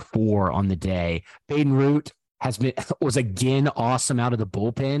 4 for 4 on the day. Baden Root was again awesome out of the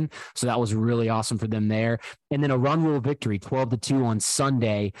bullpen. So that was really awesome for them there. And then a run rule victory, 12-2 on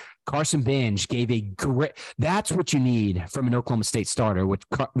Sunday. Carson Benj gave a great, that's what you need from an Oklahoma State starter,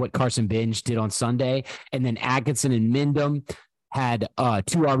 what Carson Benj did on Sunday. And then Atkinson and Mindham had 2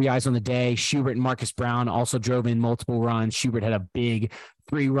 RBIs on the day. Schubert and Marcus Brown also drove in multiple runs. Schubert had a big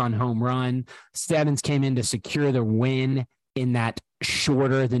 3-run home run. Stebbins came in to secure the win in that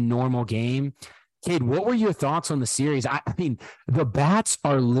shorter than normal game. Kid, what were your thoughts on the series? I mean, the bats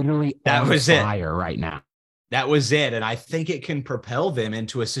are literally on fire right now. That was it. And I think it can propel them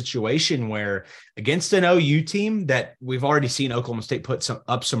into a situation where against an OU team that we've already seen Oklahoma State put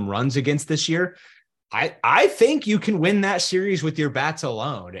up some runs against this year, I think you can win that series with your bats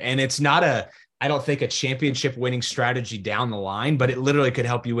alone. And it's not I don't think a championship winning strategy down the line, but it literally could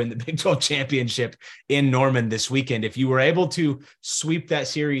help you win the Big 12 championship in Norman this weekend if you were able to sweep that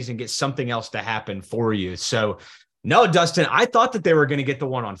series and get something else to happen for you. So no, Dustin, I thought that they were going to get the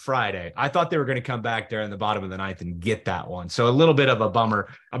one on Friday. I thought they were going to come back there in the bottom of the 9th and get that one. So a little bit of a bummer.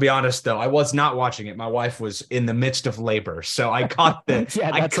 I'll be honest, though. I was not watching it. My wife was in the midst of labor. So I caught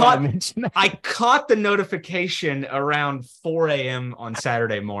I caught the notification around 4 a.m. on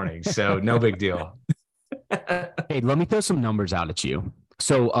Saturday morning. So no big deal. Hey, let me throw some numbers out at you.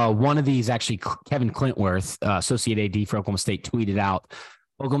 So one of these, actually, Kevin Clintworth, associate AD for Oklahoma State, tweeted out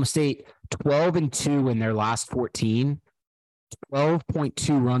Oklahoma State 12-2 in their last 14,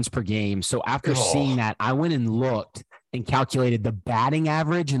 12.2 runs per game. So after seeing that, I went and looked and calculated the batting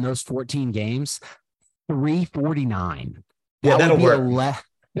average in those 14 games, 349. Yeah, that'll work.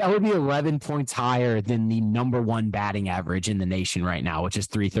 That would be 11 points higher than the number 1 batting average in the nation right now, which is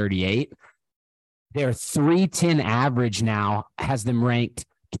 338. Their 310 average now has them ranked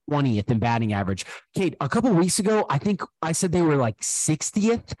 20th in batting average. Kate, a couple of weeks ago, I think I said they were like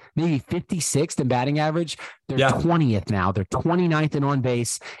 60th, maybe 56th in batting average. They're 20th now. They're 29th in on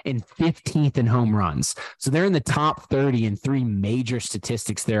base and 15th in home runs. So they're in the top 30 in 3 major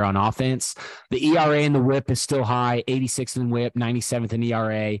statistics there on offense. The ERA and the WHIP is still high, 86th in WHIP, 97th in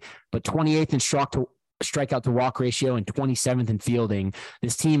ERA, but 28th in strikeout to walk ratio and 27th in fielding.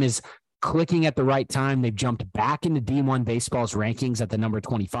 This team is clicking at the right time. They've jumped back into D1 baseball's rankings at the number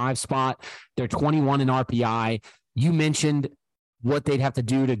 25 spot. They're 21 in RPI. You mentioned what they'd have to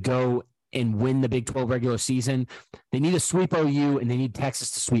do to go and win the Big 12 regular season. They need to sweep OU and they need Texas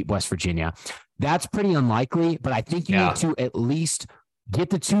to sweep West Virginia. That's pretty unlikely, but I think you need to at least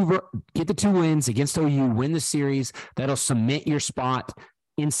get the two wins against OU, win the series. That'll cement your spot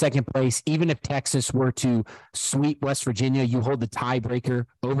in second place. Even if Texas were to sweep West Virginia, you hold the tiebreaker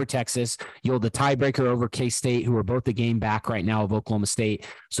over Texas. You hold the tiebreaker over K-State, who are both the game back right now of Oklahoma State.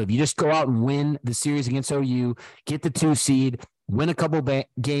 So if you just go out and win the series against OU, get the 2 seed, win a couple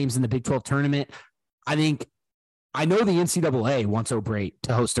games in the Big 12 tournament, I know the NCAA wants O'Brate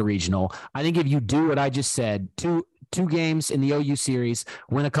to host a regional. I think if you do what I just said, two games in the OU series,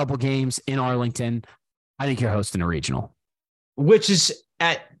 win a couple games in Arlington, I think you're hosting a regional. Which is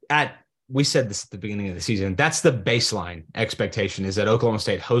we said this at the beginning of the season. That's the baseline expectation, is that Oklahoma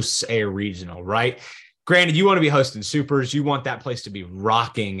State hosts a regional, right? Granted, you want to be hosting supers. You want that place to be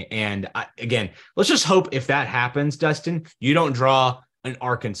rocking. And again, let's just hope if that happens, Dustin, you don't draw an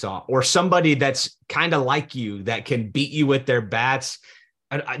Arkansas or somebody that's kind of like you that can beat you with their bats.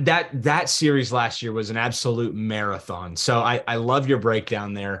 That series last year was an absolute marathon. So I love your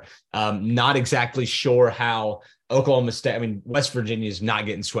breakdown there. Not exactly sure how Oklahoma State, West Virginia is not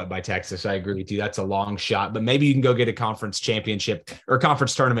getting swept by Texas. I agree with you. That's a long shot, but maybe you can go get a conference championship or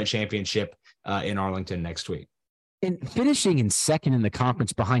conference tournament championship in Arlington next week. And finishing in second in the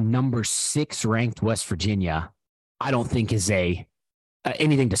conference behind number 6 ranked West Virginia, I don't think is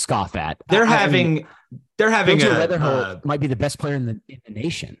anything to scoff at. They're having might be the best player in the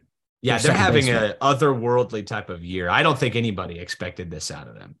nation. Yeah, they're having an otherworldly type of year. I don't think anybody expected this out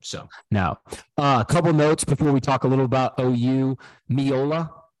of them. So no. A couple notes before we talk a little about OU. Miola,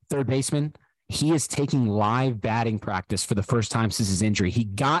 third baseman, he is taking live batting practice for the first time since his injury. He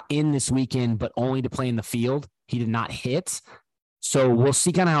got in this weekend, but only to play in the field. He did not hit. So we'll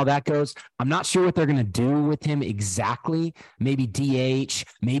see kind of how that goes. I'm not sure what they're going to do with him exactly. Maybe DH,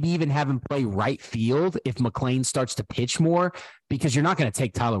 maybe even have him play right field if McLean starts to pitch more, because you're not going to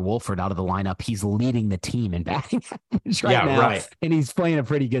take Tyler Wolford out of the lineup. He's leading the team in batting average now, right. And he's playing a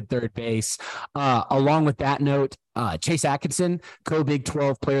pretty good third base. Along with that note, Chase Atkinson, co-Big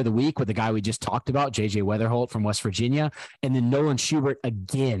 12 Player of the Week with the guy we just talked about, JJ Weatherholt from West Virginia, and then Nolan Schubert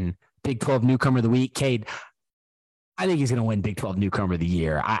again, Big 12 Newcomer of the Week. Cade, I think he's going to win Big 12 Newcomer of the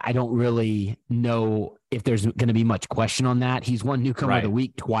Year. I don't really know if there's going to be much question on that. He's won Newcomer of the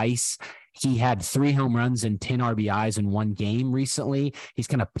Week twice. He had 3 home runs and 10 RBIs in one game recently. He's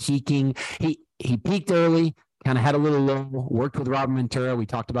kind of peaking. He peaked early, kind of had a little low, worked with Robert Ventura, we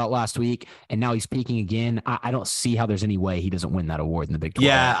talked about last week, and now he's peaking again. I don't see how there's any way he doesn't win that award in the Big 12.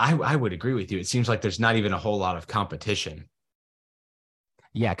 Yeah, I would agree with you. It seems like there's not even a whole lot of competition.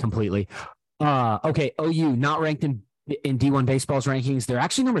 Yeah, completely. Okay, OU not ranked in D1 Baseball's rankings. They're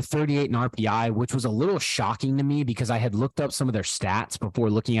actually number 38 in RPI, which was a little shocking to me because I had looked up some of their stats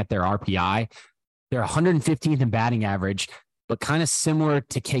before looking at their RPI. They're 115th in batting average, but kind of similar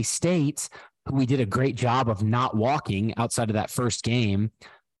to K-State, who we did a great job of not walking outside of that first game.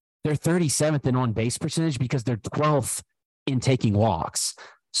 They're 37th in on-base percentage because they're 12th in taking walks.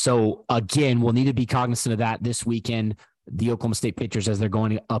 So again, we'll need to be cognizant of that this weekend. The Oklahoma State pitchers, as they're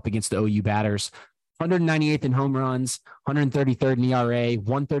going up against the OU batters, 198th in home runs, 133rd in ERA,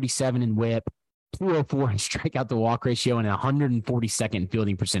 137 in WHIP, 204 in strikeout to walk ratio, and 142nd in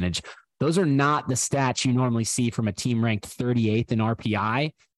fielding percentage. Those are not the stats you normally see from a team ranked 38th in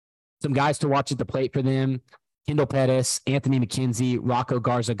RPI. Some guys to watch at the plate for them: Kendall Pettis, Anthony McKenzie, Rocco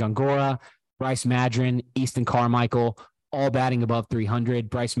Garza Gongora, Bryce Madron, Easton Carmichael, all batting above 300.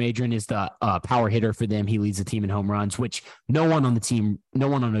 Bryce Madron is the power hitter for them. He leads the team in home runs, which no one on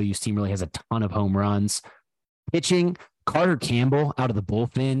OU's team really has a ton of home runs. Pitching, Carter Campbell out of the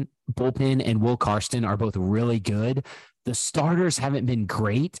bullpen, and Will Karsten are both really good. The starters haven't been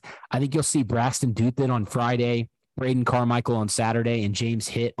great. I think you'll see Braxton Duthit on Friday, Braden Carmichael on Saturday, and James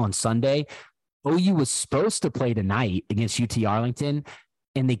Hitt on Sunday. OU was supposed to play tonight against UT Arlington,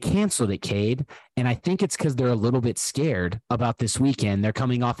 and they canceled it, Cade. And I think it's because they're a little bit scared about this weekend. They're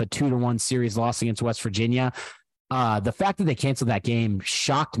coming off a 2-1 series loss against West Virginia. The fact that they canceled that game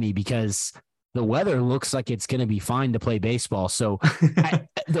shocked me because the weather looks like it's going to be fine to play baseball. So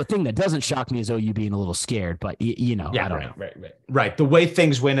the thing that doesn't shock me is OU being a little scared, but I don't know. Right. The way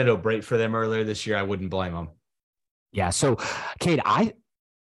things went at O'Brate for them earlier this year, I wouldn't blame them. Yeah. So, Cade, I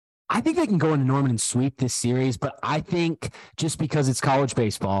think they can go into Norman and sweep this series, but I think just because it's college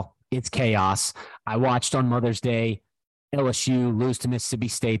baseball, it's chaos. I watched on Mother's Day LSU lose to Mississippi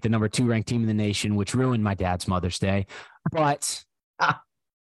State, the number 2 ranked team in the nation, which ruined my dad's Mother's Day. But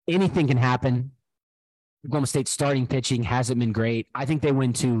anything can happen. Oklahoma State starting pitching hasn't been great. I think they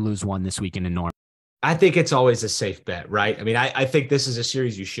win 2, lose 1 this weekend in Norman. I think it's always a safe bet, right? I mean, I think this is a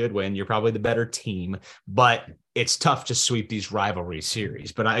series you should win. You're probably the better team, but it's tough to sweep these rivalry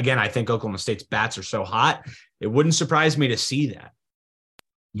series. But again, I think Oklahoma State's bats are so hot, it wouldn't surprise me to see that.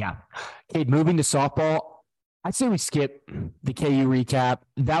 Yeah. Kate, moving to softball, I'd say we skip the KU recap.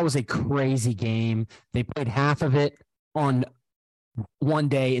 That was a crazy game. They played half of it on one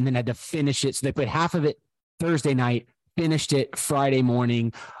day and then had to finish it. So they played half of it Thursday night, finished it Friday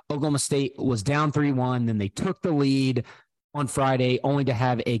morning. Oklahoma State was down 3-1. Then they took the lead on Friday, only to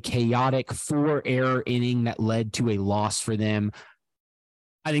have a chaotic 4-error inning that led to a loss for them.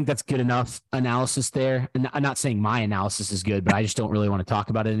 I think that's good enough analysis there. And I'm not saying my analysis is good, but I just don't really want to talk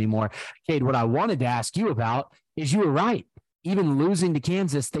about it anymore. Cade, what I wanted to ask you about is you were right. Even losing to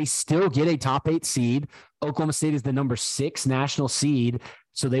Kansas, they still get a top 8 seed. Oklahoma State is the number 6 national seed.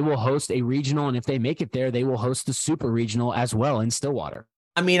 So they will host a regional. And if they make it there, they will host the super regional as well in Stillwater.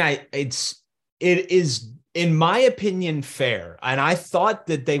 I mean, it is, in my opinion, fair. And I thought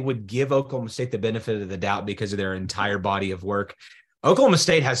that they would give Oklahoma State the benefit of the doubt because of their entire body of work. Oklahoma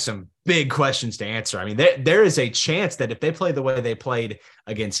State has some big questions to answer. I mean, there is a chance that if they play the way they played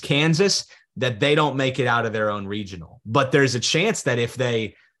against Kansas, that they don't make it out of their own regional. But there's a chance that if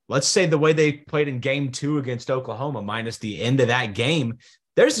they, let's say the way they played in game 2 against Oklahoma, minus the end of that game,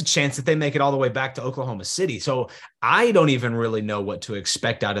 there's a chance that they make it all the way back to Oklahoma City. So I don't even really know what to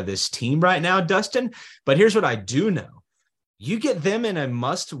expect out of this team right now, Dustin. But here's what I do know. You get them in a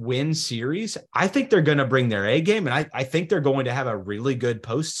must-win series, I think they're going to bring their A game, and I think they're going to have a really good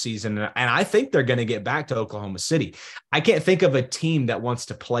postseason, and I think they're going to get back to Oklahoma City. I can't think of a team that wants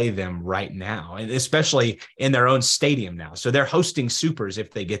to play them right now, and especially in their own stadium now. So they're hosting supers if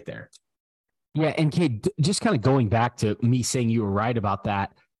they get there. Yeah, and Kate, just kind of going back to me saying you were right about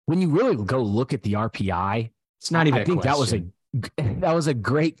that, when you really go look at the RPI, it's not even I think that was a That was a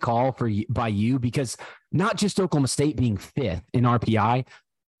great call by you, because not just Oklahoma State being 5th in RPI,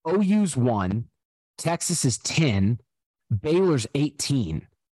 OU's 1, Texas is 10, Baylor's 18.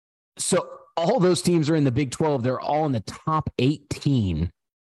 So all those teams are in the Big 12. They're all in the top 18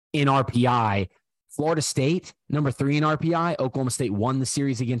 in RPI. Florida State, number 3 in RPI. Oklahoma State won the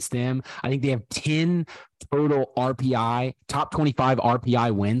series against them. I think they have 10 total RPI, top 25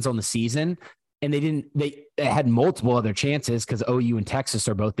 RPI wins on the season. And they had multiple other chances because OU and Texas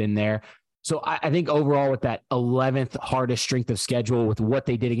are both in there. So I think overall, with that 11th hardest strength of schedule, with what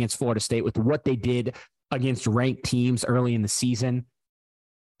they did against Florida State, with what they did against ranked teams early in the season,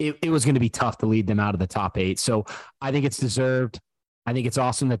 it was going to be tough to lead them out of the top 8. So I think it's deserved. I think it's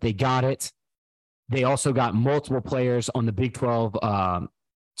awesome that they got it. They also got multiple players on the Big 12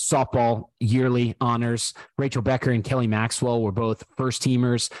 softball yearly honors. Rachel Becker and Kelly Maxwell were both first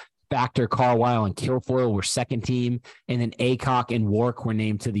teamers. Factor, Carlisle, and Kilfoyle were second team. And then Aycock and Wark were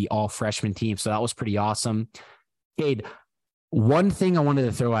named to the all freshman team. So that was pretty awesome. Cade, one thing I wanted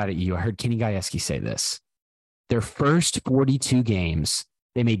to throw out at you. I heard Kenny Gajewski say this. Their first 42 games,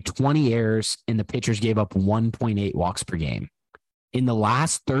 they made 20 errors and the pitchers gave up 1.8 walks per game. In the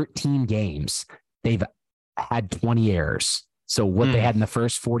last 13 games, they've had 20 errors. So what they had in the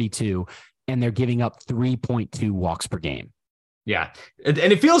first 42, and they're giving up 3.2 walks per game. Yeah. And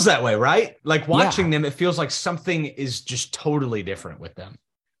it feels that way, right? Like watching them, it feels like something is just totally different with them.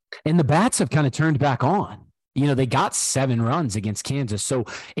 And the bats have kind of turned back on. You know, they got 7 runs against Kansas. So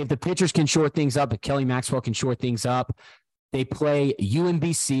if the pitchers can shore things up, if Kelly Maxwell can shore things up, they play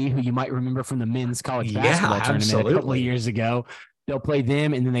UMBC, who you might remember from the men's college basketball tournament a couple of years ago. They'll play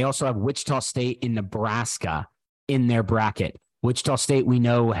them. And then they also have Wichita State and Nebraska in their bracket. Wichita State, we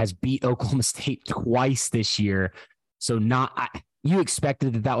know, has beat Oklahoma State twice this year. So you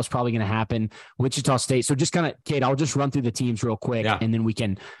expected that was probably going to happen. Wichita State. So just kind of, Kate, I'll just run through the teams real quick, and then we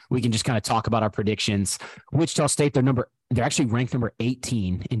can just kind of talk about our predictions. Wichita State, they're actually ranked number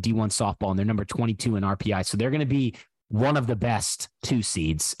 18 in D1 softball, and they're number 22 in RPI. So they're going to be one of the best 2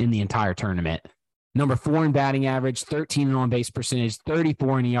 seeds in the entire tournament. Number 4 in batting average, 13 in on-base percentage,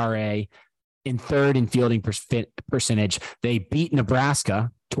 34 in ERA, and 3rd in fielding percentage. They beat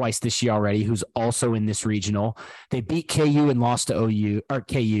Nebraska twice this year already, who's also in this regional. They beat KU and lost to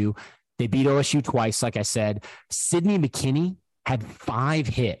KU. They beat OSU twice, like I said. Sydney McKinney had 5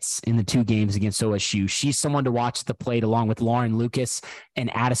 hits in the 2 games against OSU. She's someone to watch at the plate, along with Lauren Lucas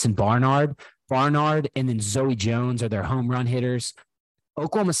and Addison Barnard. Barnard and then Zoe Jones are their home run hitters.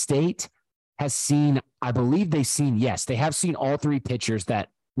 Oklahoma State has seen, I believe they have seen all 3 pitchers that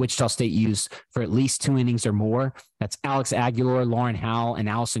Wichita State used for at least 2 innings or more. That's Alex Aguilar, Lauren Howell, and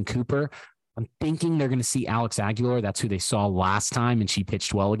Allison Cooper. I'm thinking they're going to see Alex Aguilar. That's who they saw last time, and she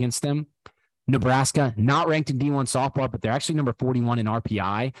pitched well against them. Nebraska, not ranked in D1 softball, but they're actually number 41 in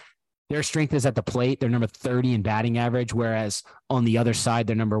RPI. Their strength is at the plate. They're number 30 in batting average, whereas on the other side,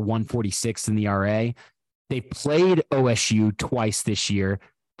 they're number 146 in the ERA. They played OSU twice this year.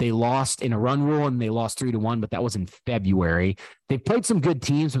 They lost in a run rule, and they lost 3-1, but that was in February. They've played some good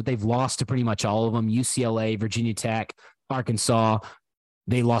teams, but they've lost to pretty much all of them. UCLA, Virginia Tech, Arkansas.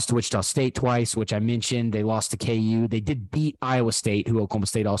 They lost to Wichita State twice, which I mentioned. They lost to KU. They did beat Iowa State, who Oklahoma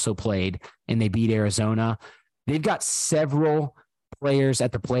State also played, and they beat Arizona. They've got several players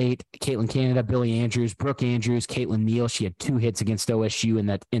at the plate: Caitlin Canada, Billy Andrews, Brooke Andrews, Caitlin Neal. She had 2 hits against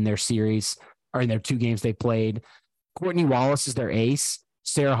OSU in their series, or in their 2 games they played. Courtney Wallace is their ace.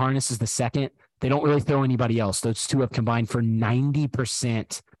 Sarah Harness is the second. They don't really throw anybody else. Those 2 have combined for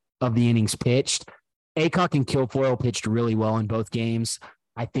 90% of the innings pitched. Aycock and Kilfoyle pitched really well in both games.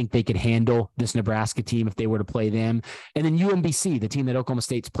 I think they could handle this Nebraska team if they were to play them. And then UMBC, the team that Oklahoma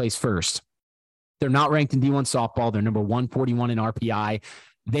State plays first. They're not ranked in D1 softball. They're number 141 in RPI.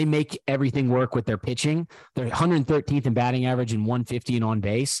 They make everything work with their pitching. They're 113th in batting average and 150 in on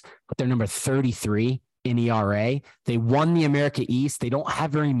base, but they're number 33 in ERA. They won the America East. They don't have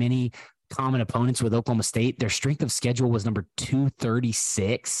very many common opponents with Oklahoma State. Their strength of schedule was number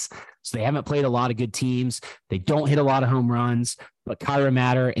 236. So they haven't played a lot of good teams. They don't hit a lot of home runs, but Kyra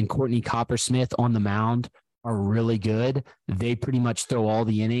Matter and Courtney Coppersmith on the mound are really good. They pretty much throw all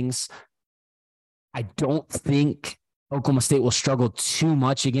the innings. I don't think Oklahoma State will struggle too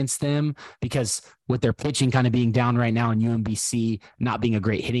much against them, because with their pitching kind of being down right now and UMBC not being a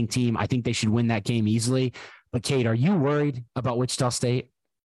great hitting team, I think they should win that game easily. But Kate, are you worried about Wichita State?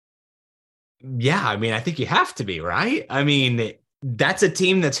 Yeah, I mean, I think you have to be, right? I mean, that's a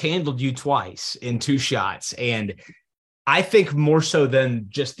team that's handled you twice in 2 shots. And I think more so than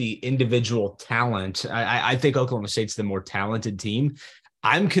just the individual talent, I think Oklahoma State's the more talented team.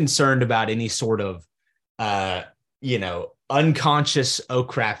 I'm concerned about any sort of, unconscious oh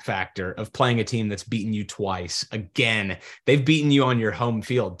crap factor of playing a team that's beaten you twice. Again, they've beaten you on your home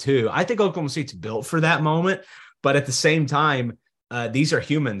field too. I think Oklahoma State's built for that moment, but at the same time, these are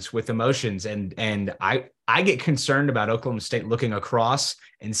humans with emotions, and I get concerned about Oklahoma State looking across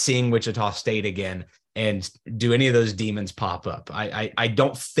and seeing Wichita State again, and do any of those demons pop up? I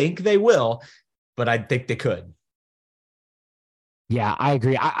don't think they will, but I think they could. Yeah, I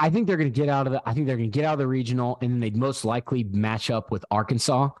agree. I think they're going to get out of the regional, and then they'd most likely match up with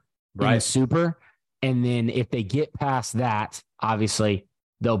Arkansas in the Super. And then if they get past that, obviously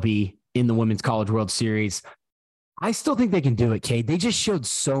they'll be in the Women's College World Series. I still think they can do it, Cade. They just showed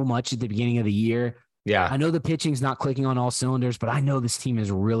so much at the beginning of the year. Yeah. I know the pitching's not clicking on all cylinders, but I know this team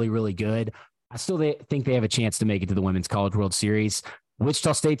is really, really good. I still think they have a chance to make it to the Women's College World Series.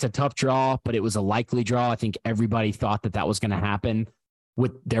 Wichita State's a tough draw, but it was a likely draw. I think everybody thought that was going to happen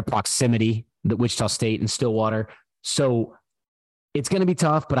with their proximity, the Wichita State and Stillwater. So it's going to be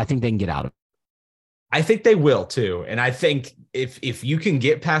tough, but I think they can get out of it. I think they will too. And I think if you can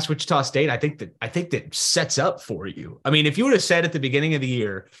get past Wichita State, I think that sets up for you. I mean, if you would have said at the beginning of the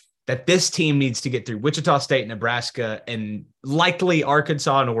year that this team needs to get through Wichita State, Nebraska, and likely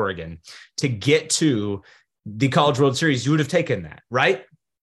Arkansas and Oregon to get to the College World Series, you would have taken that, right?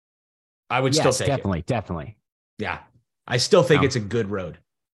 I would still take it. Definitely. Yeah. I still think it's a good road.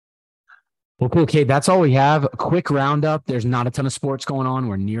 Well, cool, Kate. That's all we have. A quick roundup. There's not a ton of sports going on.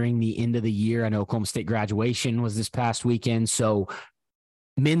 We're nearing the end of the year. I know Oklahoma State graduation was this past weekend. So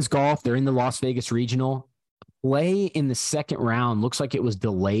men's golf, they're in the Las Vegas Regional. Play in the second round looks like it was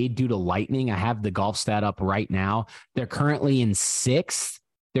delayed due to lightning. I have the golf stat up right now. They're currently in sixth.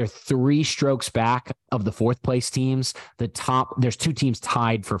 They're 3 strokes back of the fourth place teams. There's 2 teams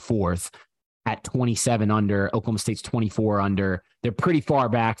tied for fourth at 27 under. Oklahoma State's 24 under. They're pretty far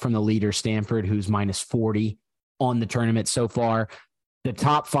back from the leader, Stanford, who's minus 40 on the tournament so far. The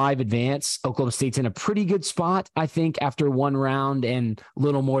top 5 advance. Oklahoma State's in a pretty good spot, I think, after one round and a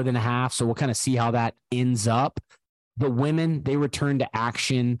little more than a half. So we'll kind of see how that ends up. The women, they return to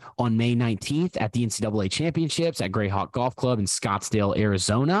action on May 19th at the NCAA Championships at Greyhawk Golf Club in Scottsdale,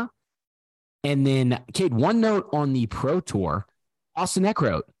 Arizona. And then, Cade, one note on the Pro Tour. Austin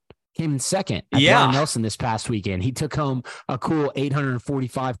Eckroat came in second at Brian Nelson this past weekend. He took home a cool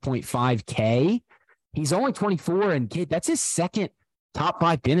 $845.5K. He's only 24, and Cade, that's his second top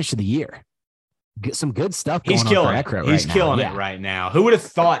 5 finish of the year. Some good stuff going on for Eckroat. He's killing it right now. Who would have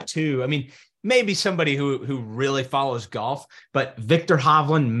thought, too? I mean, maybe somebody who really follows golf, but Victor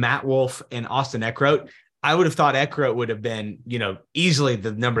Hovland, Matt Wolff, and Austin Eckroat, I would have thought Eckroat would have been, easily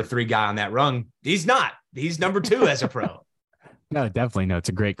the number 3 guy on that rung. He's not. He's number 2 as a pro. No, definitely. No, it's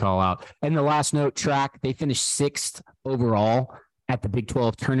a great call out. And the last note, track, they finished 6th overall at the Big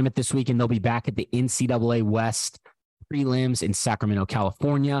 12 tournament this week, and they'll be back at the NCAA West prelims in Sacramento,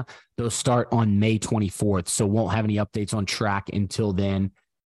 California. Those start on May 24th, so won't have any updates on track until then.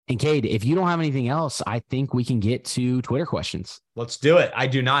 And Cade, if you don't have anything else, I think we can get to Twitter questions. Let's do it. I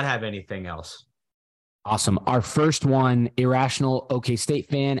do not have anything else. Awesome. Our first one, Irrational OK State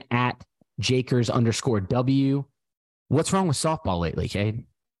fan at Jakers_W. What's wrong with softball lately, Cade?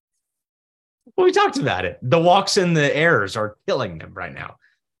 Well, we talked about it. The walks and the errors are killing them right now.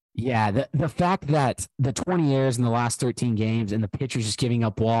 Yeah, the fact that the 20 errors in the last 13 games and the pitchers just giving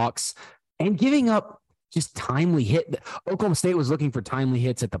up walks and giving up just timely hit. Oklahoma State was looking for timely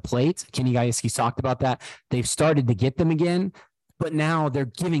hits at the plate. Kenny Gajewski's talked about that. They've started to get them again, but now they're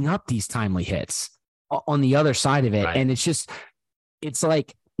giving up these timely hits on the other side of it. Right. And it's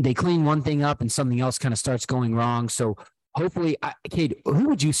like they clean one thing up and something else kind of starts going wrong. So hopefully, Cade, who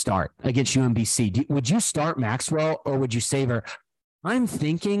would you start against UMBC? Would you start Maxwell or would you save her? I'm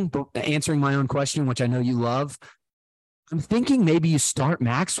thinking, but answering my own question, which I know you love, I'm thinking maybe you start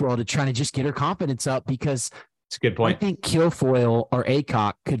Maxwell to try to just get her confidence up because it's a good point. I think Kilfoyle or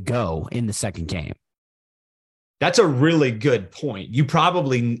Aycock could go in the second game. That's a really good point.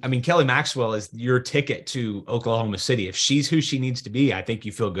 Kelly Maxwell is your ticket to Oklahoma City. If she's who she needs to be, I think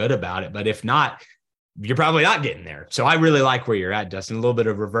you feel good about it. But if not, you're probably not getting there. So I really like where you're at, Dustin. A little bit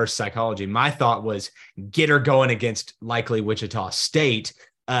of reverse psychology. My thought was get her going against likely Wichita State.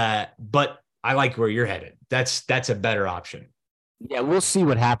 But I like where you're headed. That's a better option. Yeah, we'll see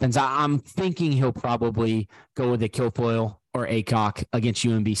what happens. I'm thinking he'll probably go with a Kilfoyle or Aycock against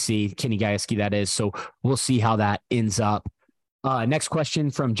UMBC, Kenny Gajewski, that is. So we'll see how that ends up. Next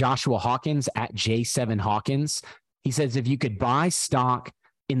question from Joshua Hawkins at J7 Hawkins. He says, if you could buy stock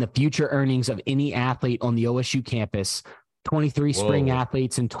in the future earnings of any athlete on the OSU campus, 23 spring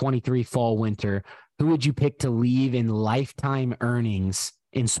athletes and 23 fall winter, who would you pick to leave in lifetime earnings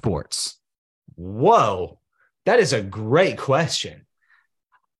in sports? Whoa. That is a great question.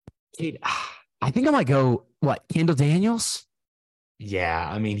 Dude, I think I might go, Kendall Daniels? Yeah,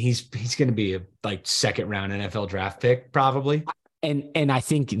 I mean, he's going to be a second round NFL draft pick probably. And I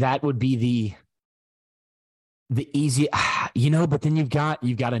think that would be the easy, but then you've got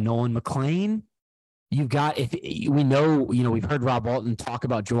a Nolan McClain. You've got, if we know, we've heard Rob Walton talk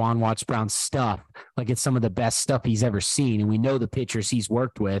about Juwan Watts-Brown's stuff, like it's some of the best stuff he's ever seen. And we know the pitchers he's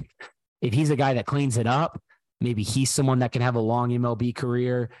worked with. If he's a guy that cleans it up, maybe he's someone that can have a long MLB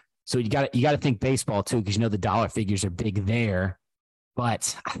career. So you got to think baseball too, because the dollar figures are big there.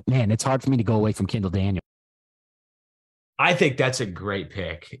 But man, it's hard for me to go away from Kendall Daniels. I think that's a great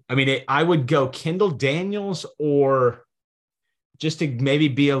pick. I mean, I would go Kendall Daniels, or just to maybe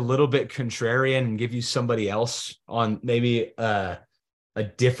be a little bit contrarian and give you somebody else on maybe a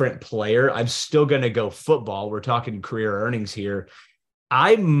different player. I'm still going to go football. We're talking career earnings here.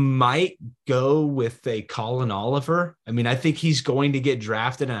 I might go with a Colin Oliver. I mean, I think he's going to get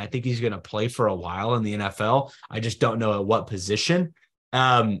drafted, and I think he's going to play for a while in the NFL. I just don't know at what position.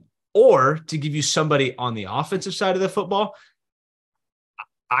 Or to give you somebody on the offensive side of the football,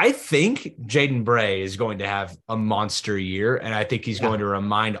 I think Jaden Bray is going to have a monster year, and I think he's going to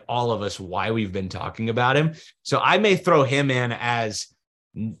remind all of us why we've been talking about him. So I may throw him in as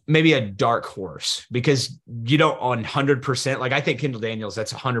maybe a dark horse, because you don't 100%. I think Kendall Daniels,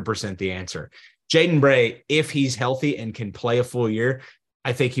 that's 100% the answer. Jaden Bray, if he's healthy and can play a full year,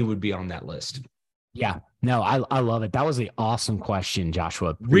 I think he would be on that list. Yeah, no, I love it. That was an awesome question, Joshua.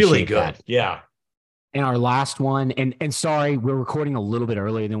 Appreciate really good. That. Yeah. And our last one, and sorry, we're recording a little bit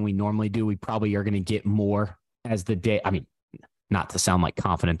earlier than we normally do. We probably are going to get more as the day. I mean, not to sound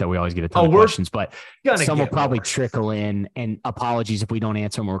confident that we always get a ton of questions, but some will probably trickle in. And apologies if we don't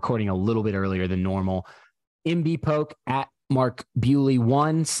answer them. We're recording a little bit earlier than normal. MB Poke at Mark Bewley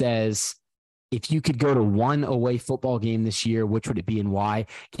 1 says, if you could go to one away football game this year, which would it be and why?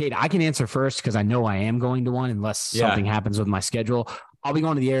 Kate, I can answer first because I know I am going to one unless something happens with my schedule. I'll be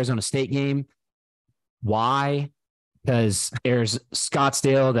going to the Arizona State game. Why? Because there's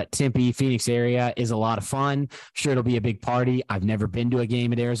Scottsdale, that Tempe, Phoenix area is a lot of fun. Sure, it'll be a big party. I've never been to a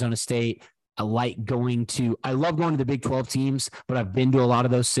game at Arizona State. I love going to the Big 12 teams, but I've been to a lot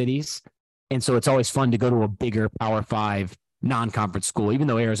of those cities. And so it's always fun to go to a bigger Power 5 non-conference school. Even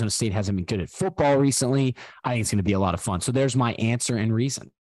though Arizona State hasn't been good at football recently, I think it's going to be a lot of fun. So there's my answer and reason.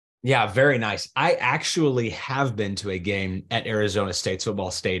 Yeah, very nice. I actually have been to a game at Arizona State's football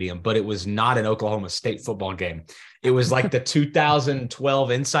stadium, but it was not an Oklahoma State football game. It was like the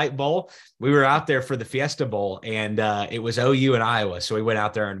 2012 Insight Bowl. We were out there for the Fiesta Bowl, and it was OU and Iowa. So we went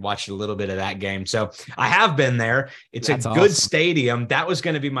out there and watched a little bit of that game. So I have been there. It's a good stadium. That was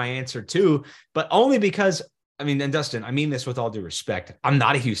going to be my answer too, but only because, and Dustin, I mean this with all due respect, I'm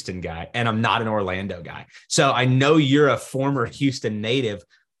not a Houston guy and I'm not an Orlando guy. So I know you're a former Houston native.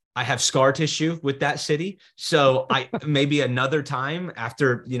 I have scar tissue with that city. So I maybe another time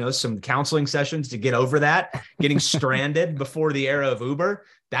after, some counseling sessions to get over that, getting stranded before the era of Uber,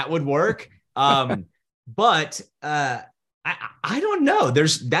 that would work. But I don't know.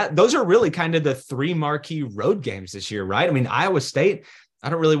 Those are really kind of the three marquee road games this year, right? I mean, Iowa State, I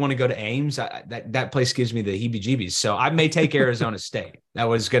don't really want to go to Ames. That place gives me the heebie-jeebies. So I may take Arizona State. That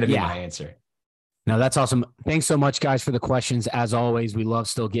was going to be my answer. No, that's awesome. Thanks so much, guys, for the questions. As always, we love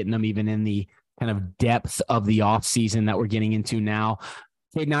still getting them, even in the kind of depth of the off season that we're getting into now.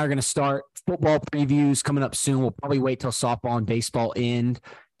 Kate and I are going to start football previews coming up soon. We'll probably wait till softball and baseball end,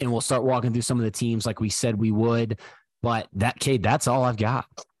 and we'll start walking through some of the teams like we said we would. But Kate, that's all I've got.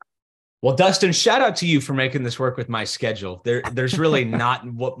 Well, Dustin, shout out to you for making this work with my schedule. There's really not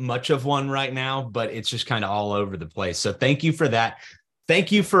much of one right now, but it's just kind of all over the place. So thank you for that.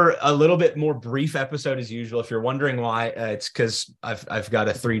 Thank you for a little bit more brief episode as usual. If you're wondering why, it's because I've got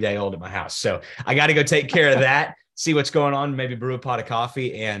a 3-day-old at my house. So I got to go take care of that, see what's going on, maybe brew a pot of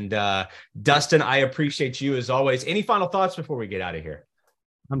coffee. And Dustin, I appreciate you as always. Any final thoughts before we get out of here?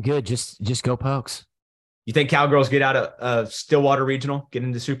 I'm good. Just go Pokes. You think Cowgirls get out of Stillwater Regional, get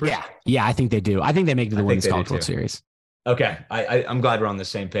into Super? Yeah, I think they do. I think they make it to the Women's College World Series. Okay. I'm glad we're on the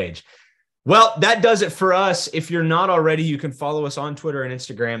same page. Well, that does it for us. If you're not already, you can follow us on Twitter and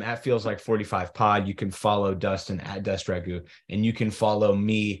Instagram at FeelsLike45Pod. You can follow Dustin at DustRagu, and you can follow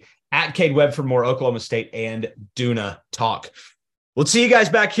me at Cade Webb for more Oklahoma State and Duna talk. We'll see you guys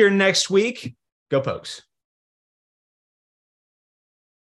back here next week. Go Pokes.